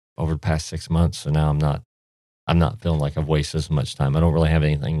over the past 6 months. So now I'm not feeling like I've wasted as much time. I don't really have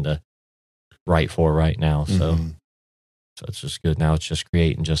anything to write for right now. So so it's just good. Now it's just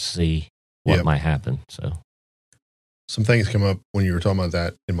create and just see what might happen. So some things come up when you were talking about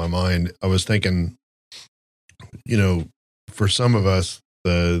that in my mind. I was thinking for some of us,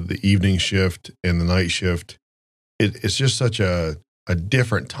 the evening shift and the night shift, it's just such a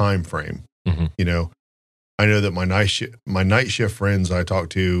different time frame. Mm-hmm. I know that my night shift friends I talk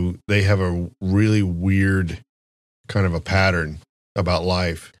to, they have a really weird kind of a pattern about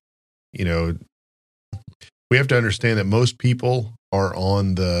life. We have to understand that most people are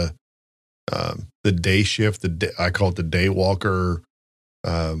on the day shift. I call it the day walker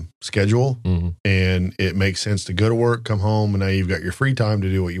schedule, Mm-hmm. and it makes sense to go to work, come home, and now you've got your free time to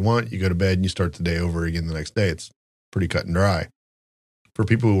do what you want. You go to bed and you start the day over again the next day. It's pretty cut and dry. For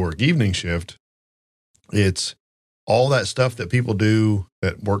people who work evening shift, it's all that stuff that people do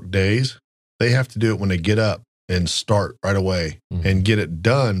that work days. They have to do it when they get up and start right away and get it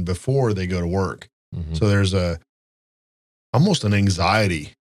done before they go to work. Mm-hmm. So there's almost an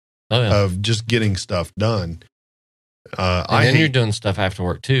anxiety of just getting stuff done. And then you're doing stuff after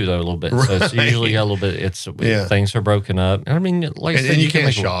work too, though, a little bit. Right. So it's usually a little bit. Things are broken up. I mean, like I said, you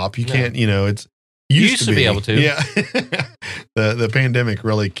can't shop. You can't. It's used to be able to. Yeah. The pandemic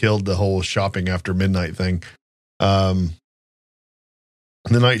really killed the whole shopping after midnight thing.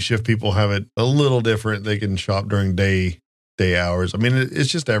 The night shift people have it a little different. They can shop during day hours. I mean, it's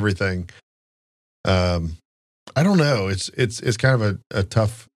just everything. I don't know. It's kind of a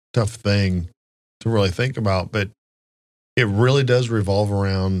tough thing to really think about, but it really does revolve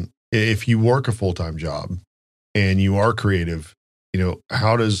around, if you work a full-time job and you are creative,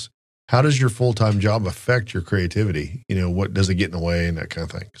 how does your full-time job affect your creativity? What does it get in the way and that kind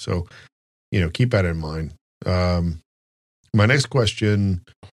of thing? So, keep that in mind. My next question,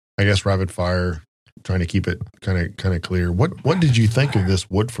 I guess, rapid fire, trying to keep it kind of clear. What did you think of this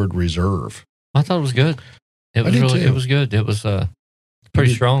Woodford Reserve? I thought it was good. It was good. It was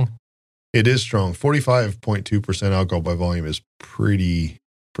pretty strong. It is strong. 45.2% alcohol by volume is pretty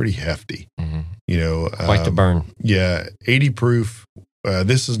hefty. Mm-hmm. Quite the burn. Yeah. 80 proof.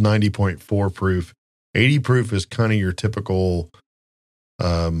 This is 90.4 proof. 80 proof is kind of your typical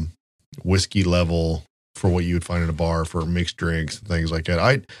whiskey level for what you would find in a bar for mixed drinks and things like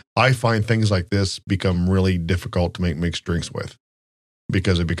that. I find things like this become really difficult to make mixed drinks with,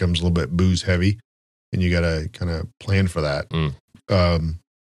 because it becomes a little bit booze heavy, and you got to kind of plan for that.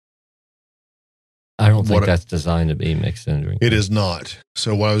 I don't think that's designed to be mixed in a drink. It is not.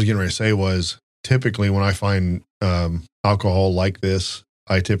 So what I was getting ready to say was, typically when I find alcohol like this,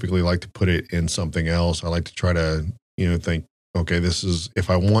 I typically like to put it in something else. I like to try to, think, okay, this is,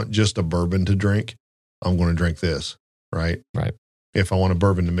 if I want just a bourbon to drink, I'm going to drink this, right? Right. If I want a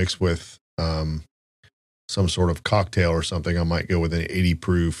bourbon to mix with some sort of cocktail or something, I might go with an 80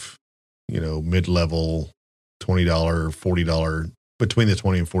 proof, mid-level, $20, $40, between the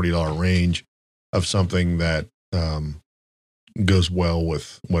 $20 and $40 range of something that goes well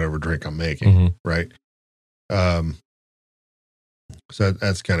with whatever drink I'm making, right? So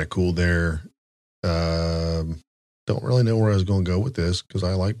that's kind of cool there. Don't really know where I was going to go with this, because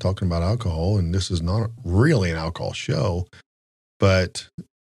I like talking about alcohol, and this is not really an alcohol show, but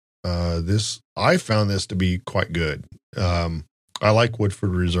I found this to be quite good. I like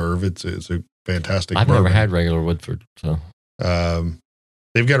Woodford Reserve. It's a fantastic I've bourbon. never had regular Woodford, so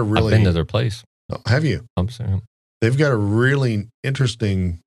they've got a really. I've been to their place. Have you? I'm sorry. They've got a really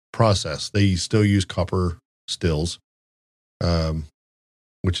interesting process. They still use copper stills,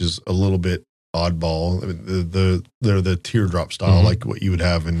 which is a little bit oddball. I mean, they're the teardrop style, like what you would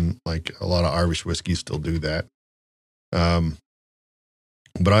have in, like, a lot of Irish whiskeys still do that.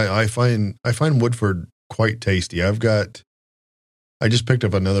 But I find Woodford quite tasty. I just picked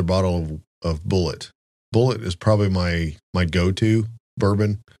up another bottle of Bullet. Bullet is probably my go-to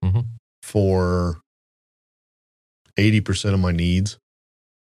bourbon for 80% of my needs.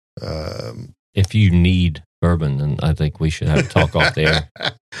 If you need bourbon, then I think we should have a talk off there.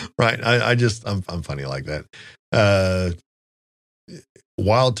 Right. I'm funny like that.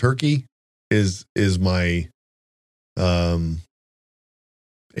 Wild Turkey is my 80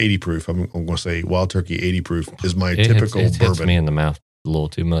 proof. I'm going to say Wild Turkey 80 proof is my typical it bourbon. Hits me in the mouth a little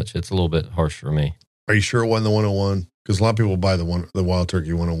too much. It's a little bit harsh for me. Are you sure it wasn't the 101? Because a lot of people buy the Wild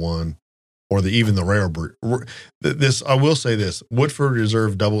Turkey 101, or even the rare brew. This, I will say this: Woodford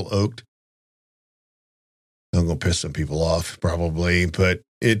Reserve Double Oaked. I'm going to piss some people off probably, but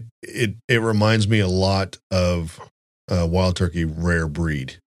it reminds me a lot of Wild Turkey Rare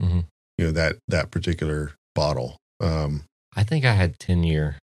Breed. That particular bottle. I think I had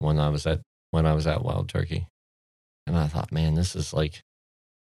 10-year when I was at Wild Turkey, and I thought, man, this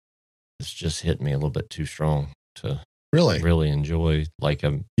just hit me a little bit too strong to really enjoy. Like,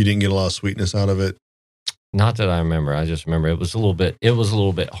 you didn't get a lot of sweetness out of it. Not that I remember. I just remember it was a little bit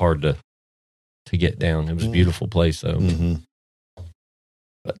hard to to get down. It was a beautiful place though. Mm-hmm.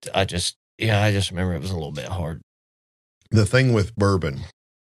 But I just remember it was a little bit hard. The thing with bourbon,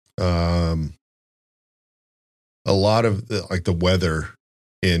 a lot of the weather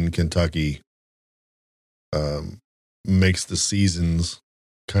in Kentucky makes the seasons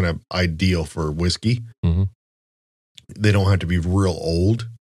kind of ideal for whiskey. Mm-hmm. They don't have to be real old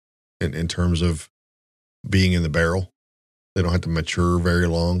in terms of being in the barrel. They don't have to mature very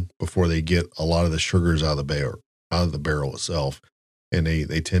long before they get a lot of the sugars out of the barrel itself. And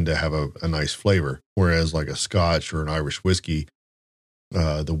they tend to have a nice flavor. Whereas like a Scotch or an Irish whiskey,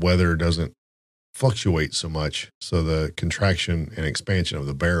 the weather doesn't fluctuate so much. So the contraction and expansion of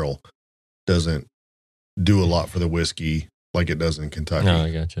the barrel doesn't do a lot for the whiskey like it does in Kentucky. No,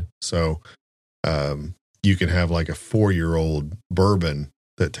 I gotcha. So you can have like a 4-year-old bourbon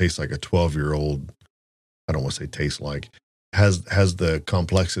that tastes like a 12-year-old. I don't want to say tastes like, has the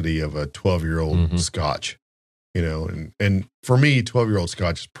complexity of a 12-year-old Scotch. You know, and for me, 12-year-old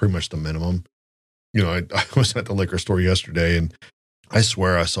Scotch is pretty much the minimum. You know, I was at the liquor store yesterday, and I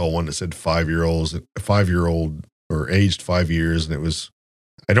swear I saw one that said 5-year-old or aged 5 years, and it was,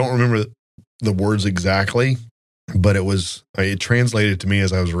 I don't remember the words exactly, but it translated to me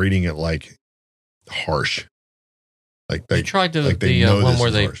as I was reading it like harsh. Like they tried to the one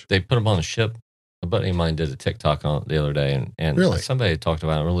where they put them on a ship. A buddy of mine did a TikTok on it the other day, and really? Somebody talked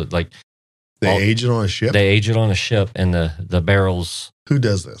about it. Really, like they age it on a ship. They age it on a ship, and the barrels. Who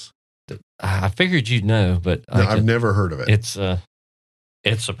does this? I figured you'd know, but no, I've never heard of it.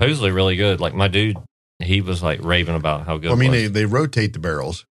 It's supposedly really good. Like my dude, he was like raving about how good. Well, I mean, they rotate the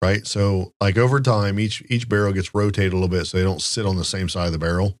barrels, right? So like over time, each barrel gets rotated a little bit, so they don't sit on the same side of the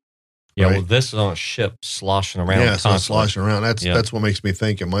barrel. Yeah, right? well, this is on a ship sloshing around. Yeah, so it's sloshing around. That's what makes me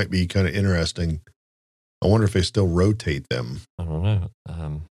think it might be kind of interesting. I wonder if they still rotate them. I don't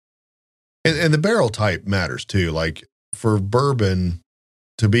know. And the barrel type matters too. Like for bourbon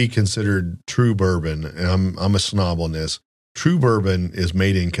to be considered true bourbon, and I'm a snob on this. True bourbon is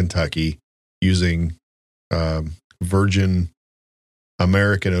made in Kentucky using virgin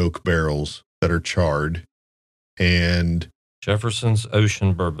American oak barrels that are charred, and Jefferson's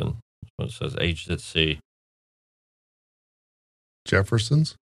Ocean Bourbon. That's what it says. Aged at sea.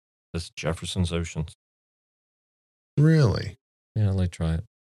 Jefferson's. That's Jefferson's Ocean. Really? Yeah, I'd like to try it.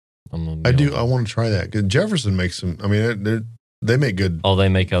 I do. I want to try that because Jefferson makes some. I mean, they make good. Oh, they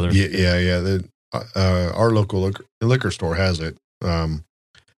make others. Yeah. Our local liquor store has it.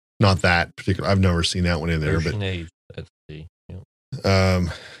 Not that particular. I've never seen that one in there. Ocean but aged at sea. Yeah.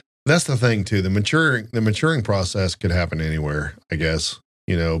 That's the thing too. The maturing process could happen anywhere, I guess.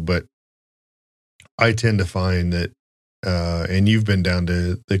 You know, but I tend to find that, and you've been down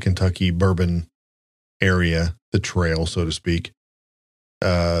to the Kentucky bourbon area, the trail, so to speak.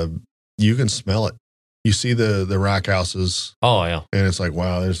 You can smell it. You see the rack houses. Oh yeah, and it's like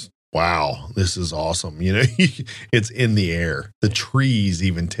wow, this is awesome. You know, it's in the air. The trees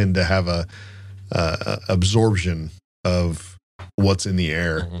even tend to have a absorption of what's in the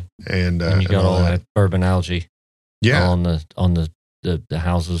air, and you got all that bourbon algae. Yeah, on the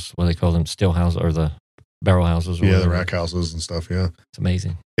houses. What do they call them? Still houses or the barrel houses? Yeah, the rack houses and stuff. Yeah, it's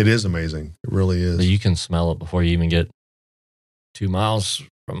amazing. It is amazing. It really is. But you can smell it before you even get 2 miles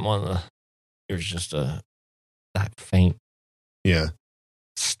from one of the. There's just that faint,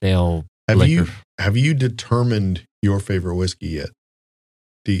 stale liquor. Have you determined your favorite whiskey yet?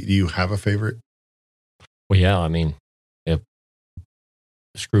 Do you have a favorite? Well, yeah. I mean,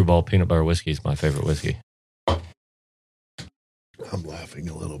 Screwball peanut butter whiskey is my favorite whiskey. I'm laughing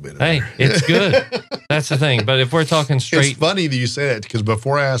a little bit. Hey, it's good. That's the thing. But if we're talking straight, it's funny that you say that because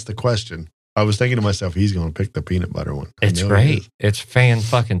before I asked the question, I was thinking to myself, he's going to pick the peanut butter one. It's great. It's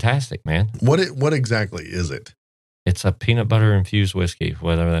fan-fucking-tastic, man. What exactly is it? It's a peanut butter infused whiskey.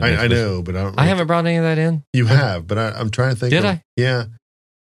 Whatever that I know, but I don't. I haven't brought any of that in. You have, but I'm trying to think. Did I? Yeah,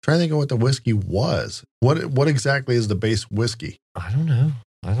 trying to think of what the whiskey was. What exactly is the base whiskey? I don't know.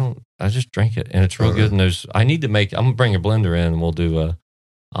 I just drink it, and it's real good. And I'm gonna bring a blender in, and we'll do.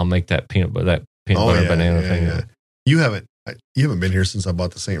 I'll make that peanut butter banana thing. Yeah. You haven't been here since I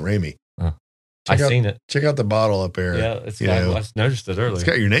bought the St. Remy. I've seen it. Check out the bottle up there. Yeah, I noticed it earlier. It's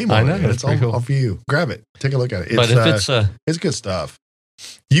got your name on it. I know. It's all cool. Off of you. Grab it. Take a look at it. But if it's good stuff.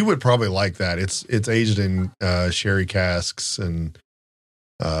 You would probably like that. It's aged in sherry casks, and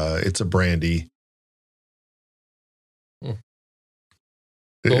it's a brandy.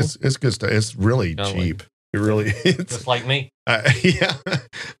 Cool. It's good stuff. It's really cheap. It really is. Just like me. Yeah.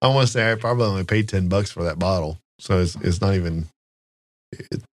 I want to say I probably only paid $10 for that bottle. So it's not even,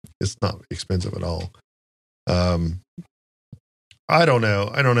 it's not expensive at all. I don't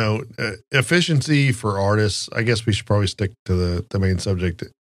know. Efficiency for artists. I guess we should probably stick to the main subject.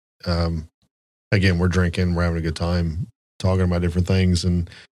 Again, we're drinking, we're having a good time, talking about different things, and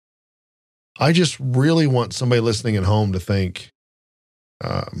I just really want somebody listening at home to think,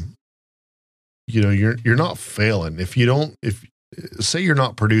 you're not failing if you don't. If say you're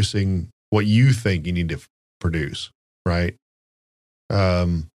not producing what you think you need to produce, right?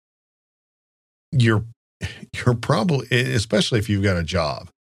 You're probably, especially if you've got a job,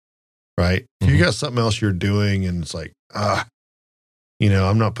 right? If you got something else you're doing and it's like,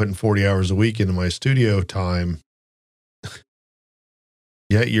 I'm not putting 40 hours a week into my studio time.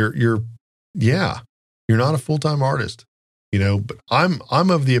 Yeah, you're not a full-time artist, but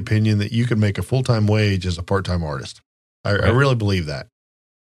I'm of the opinion that you can make a full-time wage as a part-time artist. I really believe that.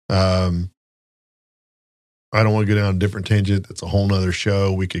 I don't want to go down a different tangent. That's a whole nother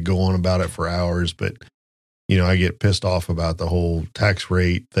show. We could go on about it for hours, but I get pissed off about the whole tax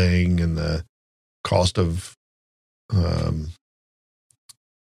rate thing and the cost of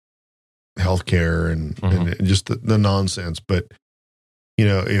healthcare and just the nonsense. But,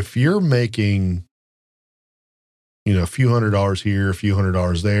 if you're making, a few $100s here, a few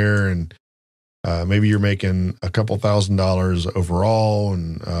 $100s there, and maybe you're making a couple $1,000s overall,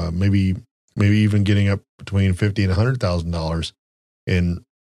 and maybe even getting up between $50,000 and $100,000 in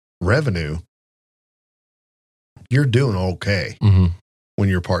revenue, you're doing okay when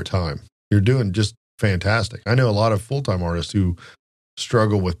you're part-time. You're doing just fantastic. I know a lot of full-time artists who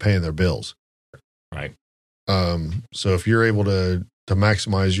struggle with paying their bills. Right. So if you're able to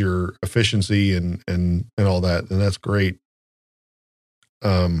maximize your efficiency and all that, then that's great.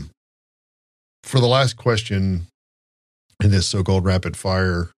 For the last question in this so-called rapid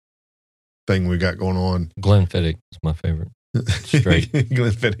fire thing we got going on, Glenfiddich is my favorite. Straight.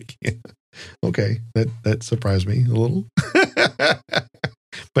 Glenfiddich. Yeah. Okay, that surprised me a little,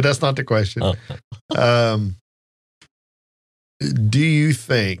 but that's not the question. Do you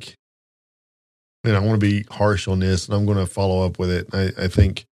think? And I want to be harsh on this, and I'm going to follow up with it. I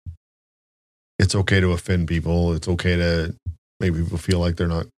think it's okay to offend people. It's okay to make people feel like they're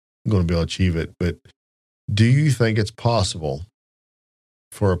not going to be able to achieve it. But do you think it's possible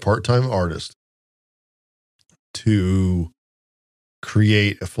for a part-time artist to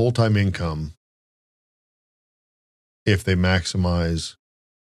create a full-time income if they maximize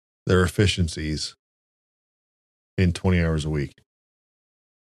their efficiencies in 20 hours a week?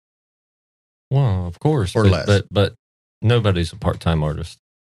 Well, of course, or less. But nobody's a part-time artist.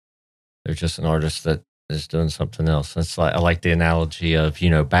 They're just an artist that is doing something else. It's like, I like the analogy of,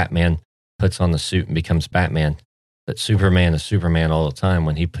 Batman puts on the suit and becomes Batman, but Superman is Superman all the time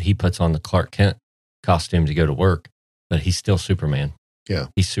when he puts on the Clark Kent costume to go to work, but he's still Superman. Yeah,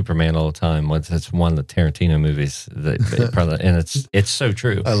 he's Superman all the time. That's one of the Tarantino movies and it's so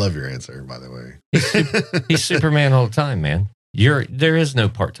true. I love your answer, by the way. He's Superman all the time, man. There is no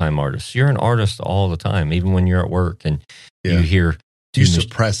part-time artist. You're an artist all the time, even when you're at work and you hear. You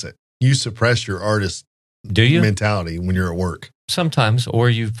suppress it. You suppress your artist mentality when you're at work. Sometimes, or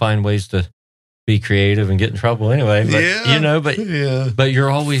you find ways to be creative and get in trouble anyway. But, but you're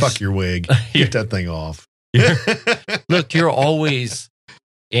always. Fuck your wig. Get that thing off. Look, you're always.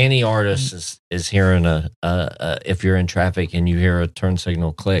 Any artist is hearing if you're in traffic and you hear a turn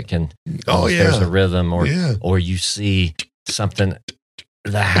signal click and there's a rhythm or you see something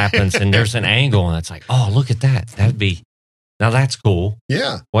that happens and there's an angle and it's like, oh, look at that. Now that's cool.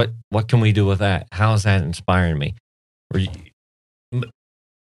 Yeah. What can we do with that? How is that inspiring me?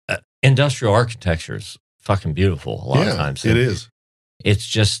 Industrial architecture is fucking beautiful a lot of times. It is. It's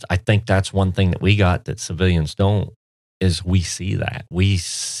just, I think that's one thing that we got that civilians don't, is we see that. We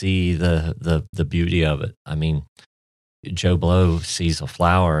see the beauty of it. I mean, Joe Blow sees a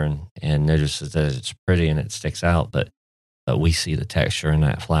flower and notices that it's pretty and it sticks out, but we see the texture in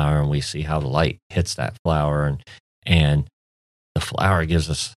that flower and we see how the light hits that flower and the flower gives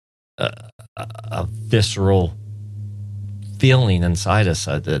us a visceral feeling inside us.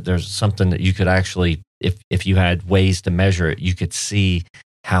 That there's something that you could actually, if you had ways to measure it, you could see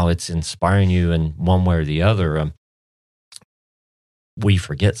how it's inspiring you in one way or the other. We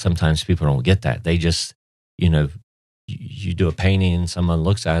forget sometimes people don't get that. They just, you do a painting and someone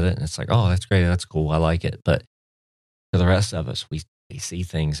looks at it and it's like, oh, that's great. That's cool. I like it. But for the rest of us, we see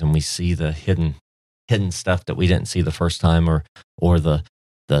things and we see the hidden stuff that we didn't see the first time or the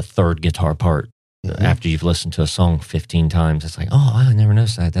third guitar part after you've listened to a song 15 times. It's like, oh, I never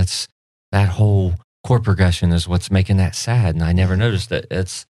noticed that. That whole chord progression is what's making that sad. And I never noticed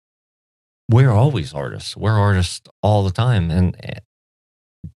it. We're always artists. We're artists all the time. And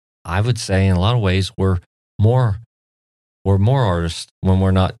I would say in a lot of ways, we're more we're more artists when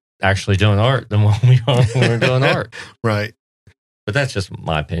we're not actually doing art than when we are when we're doing art. Right. But that's just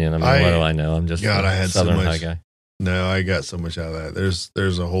my opinion. I mean, what do I know? I'm just God, I had Southern so high much. guy. No, I got so much out of that.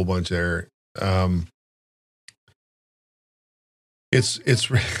 There's a whole bunch there. It's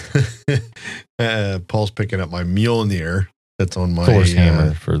Paul's picking up my Mjolnir. That's on my Thor's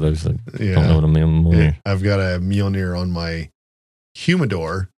hammer for those that don't know what a Mjolnir. Yeah, I've got a Mjolnir on my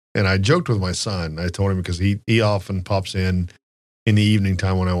humidor, and I joked with my son. I told him because he often pops in the evening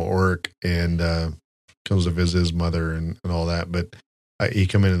time when I'm at work and comes to visit his mother and all that. But he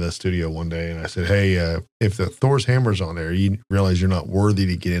come into the studio one day, and I said, "Hey, if the Thor's hammer's on there, you realize you're not worthy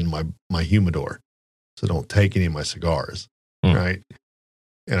to get in my humidor, so don't take any of my cigars." Right.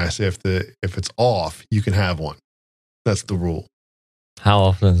 And I say, if it's off, you can have one. That's the rule. How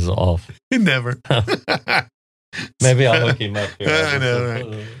often is it off? Never. Maybe I'll look him up here. I know,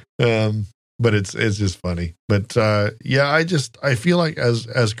 right? But it's just funny. But yeah, I feel like as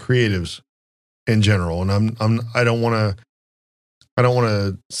creatives in general, and I don't want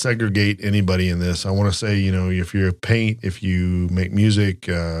to segregate anybody in this. I want to say, if you paint, if you make music,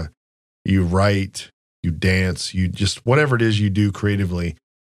 you write, you dance, you just whatever it is you do creatively,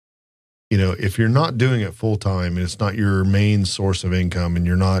 if you're not doing it full time and it's not your main source of income and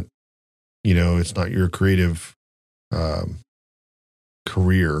you're not, it's not your creative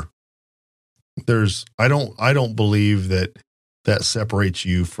career, I don't believe that separates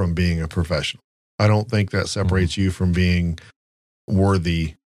you from being a professional. I don't think that separates you from being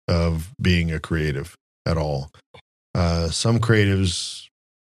worthy of being a creative at all. Some creatives,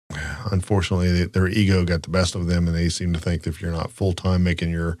 unfortunately, their ego got the best of them, and they seem to think that if you're not full-time making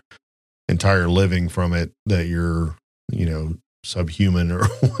your entire living from it, that you're, subhuman or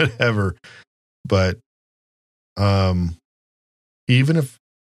whatever. But even if,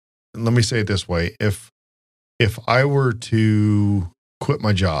 let me say it this way, if I were to quit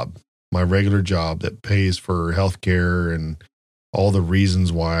my job, my regular job that pays for healthcare and all the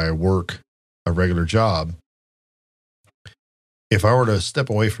reasons why I work a regular job, if I were to step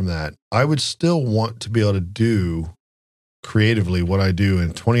away from that, I would still want to be able to do creatively what I do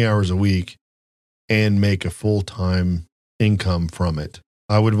in 20 hours a week and make a full-time income from it.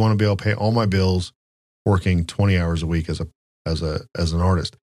 I would want to be able to pay all my bills working 20 hours a week as an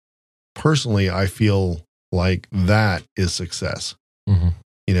artist. Personally, I feel like that is success. Mm-hmm.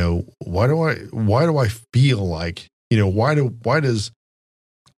 Why do I feel like, why does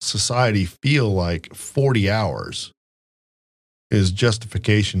society feel like 40 hours is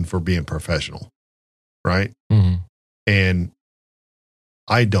justification for being professional, right? Mm-hmm. And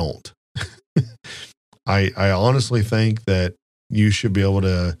I don't. I honestly think that you should be able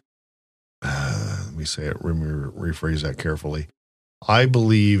to, let me rephrase that carefully. I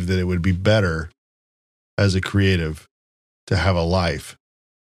believe that it would be better as a creative to have a life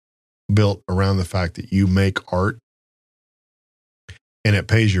built around the fact that you make art and it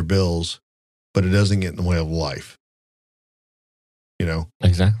pays your bills, but it doesn't get in the way of life.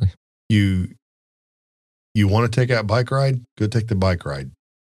 Exactly. You want to take that bike ride? Go take the bike ride.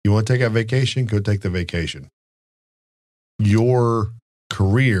 You want to take that vacation? Go take the vacation. Your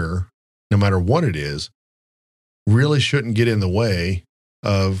career, no matter what it is, really shouldn't get in the way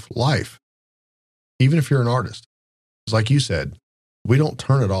of life. Even if you're an artist. It's like you said, we don't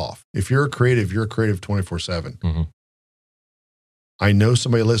turn it off. If you're a creative 24/7. Mm-hmm. I know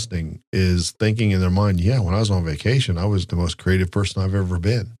somebody listening is thinking in their mind, yeah, when I was on vacation, I was the most creative person I've ever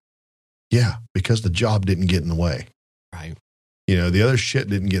been. Yeah, because the job didn't get in the way. Right. The other shit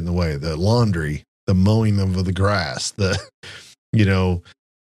didn't get in the way. The laundry, the mowing of the grass, the,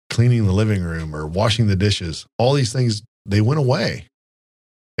 cleaning the living room or washing the dishes. All these things, they went away.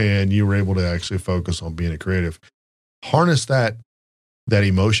 And you were able to actually focus on being a creative. Harness that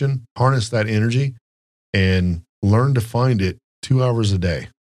emotion, harness that energy, and learn to find it 2 hours a day,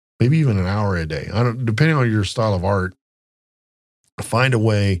 maybe even an hour a day. Depending on your style of art, find a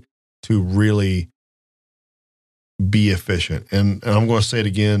way to really be efficient. And I'm going to say it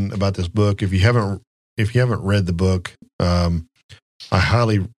again about this book. If you haven't read the book, I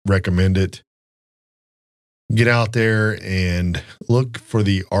highly recommend it. Get out there and look for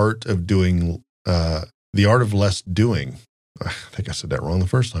the art of doing, the art of less doing. I think I said that wrong the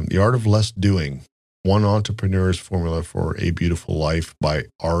first time. The Art of Less Doing. One Entrepreneur's Formula for a Beautiful Life by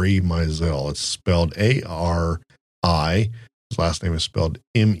Ari Meisel. It's spelled A-R-I. His last name is spelled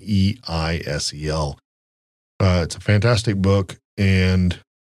M-E-I-S-E-L. It's a fantastic book, and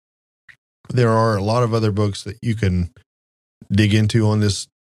there are a lot of other books that you can dig into on this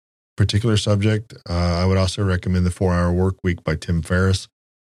particular subject. I would also recommend The 4-Hour Work Week by Tim Ferriss.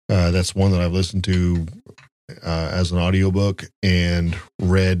 That's one that I've listened to as an audiobook and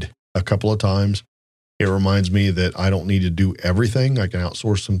read a couple of times. It reminds me that I don't need to do everything. I can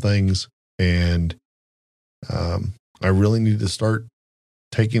outsource some things. And I really need to start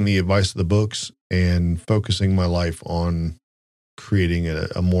taking the advice of the books and focusing my life on creating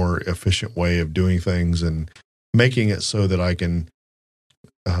a more efficient way of doing things and making it so that I can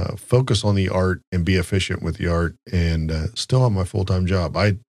focus on the art and be efficient with the art and still have my full-time job.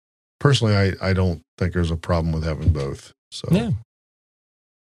 I don't think there's a problem with having both. So, yeah.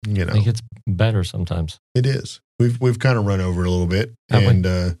 You know, I think it's better sometimes. It is. We've kind of run over a little bit,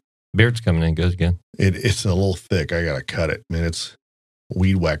 and beard's coming in good again. It's a little thick. I gotta cut it, man. It's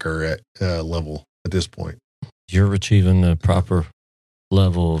weed whacker at level at this point. You're achieving the proper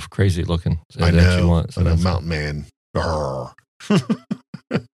level of crazy looking. I know. You want, so I'm a mountain man.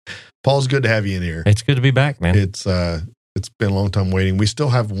 Paul's, good to have you in here. It's good to be back, man. It's been a long time waiting. We still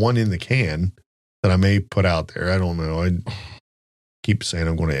have one in the can that I may put out there. I don't know. I keep saying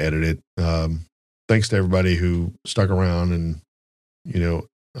I'm going to edit it. Thanks to everybody who stuck around, and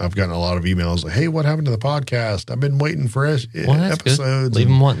I've gotten a lot of emails like, "Hey, what happened to the podcast? I've been waiting for episodes. Good. Leave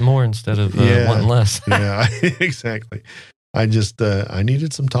them wanting more instead of wanting less." Yeah, exactly. I just I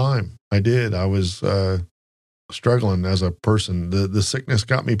needed some time. I did. I was struggling as a person. The sickness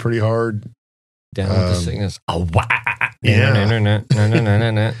got me pretty hard. Down with the sickness. Oh, wow. Yeah. No.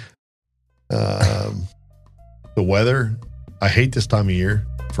 The weather. I hate this time of year.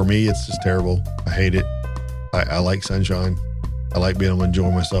 For me, it's just terrible. I hate it. I like sunshine. I like being able to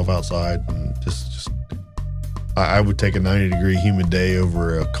enjoy myself outside, and just I would take a 90-degree humid day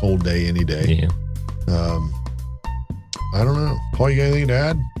over a cold day any day. Yeah. I don't know. Paul, you got anything to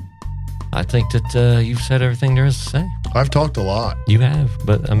add? I think that you've said everything there is to say. I've talked a lot. You have,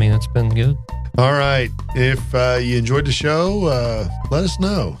 but I mean, it's been good. All right. If you enjoyed the show, let us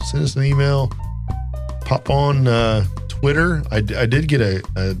know. Send us an email. Pop on Twitter. I did get a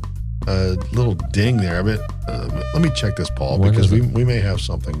little ding there. I bet. Let me check this, Paul, What because is we may have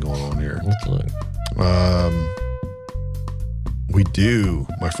something going on here. Let's look. We do.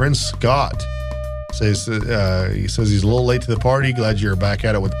 My friend Scott says he says he's a little late to the party. Glad you're back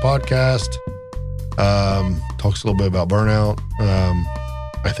at it with the podcast. Talks a little bit about burnout.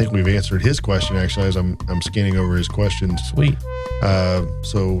 I think we've answered his question actually as I'm scanning over his questions. Sweet.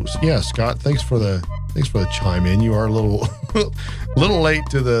 So yeah, Scott, thanks for the chime in. You are a little late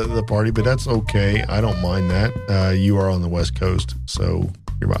to the party, but that's okay. I don't mind that. You are on the West Coast, so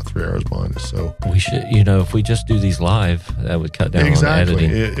you're about 3 hours behind us. So we should, if we just do these live, that would cut down on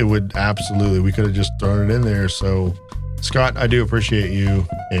editing. It would absolutely. We could have just thrown it in there. So Scott, I do appreciate you,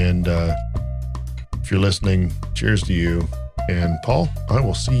 and if you're listening, cheers to you. And Paul, I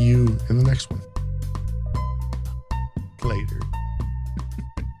will see you in the next one.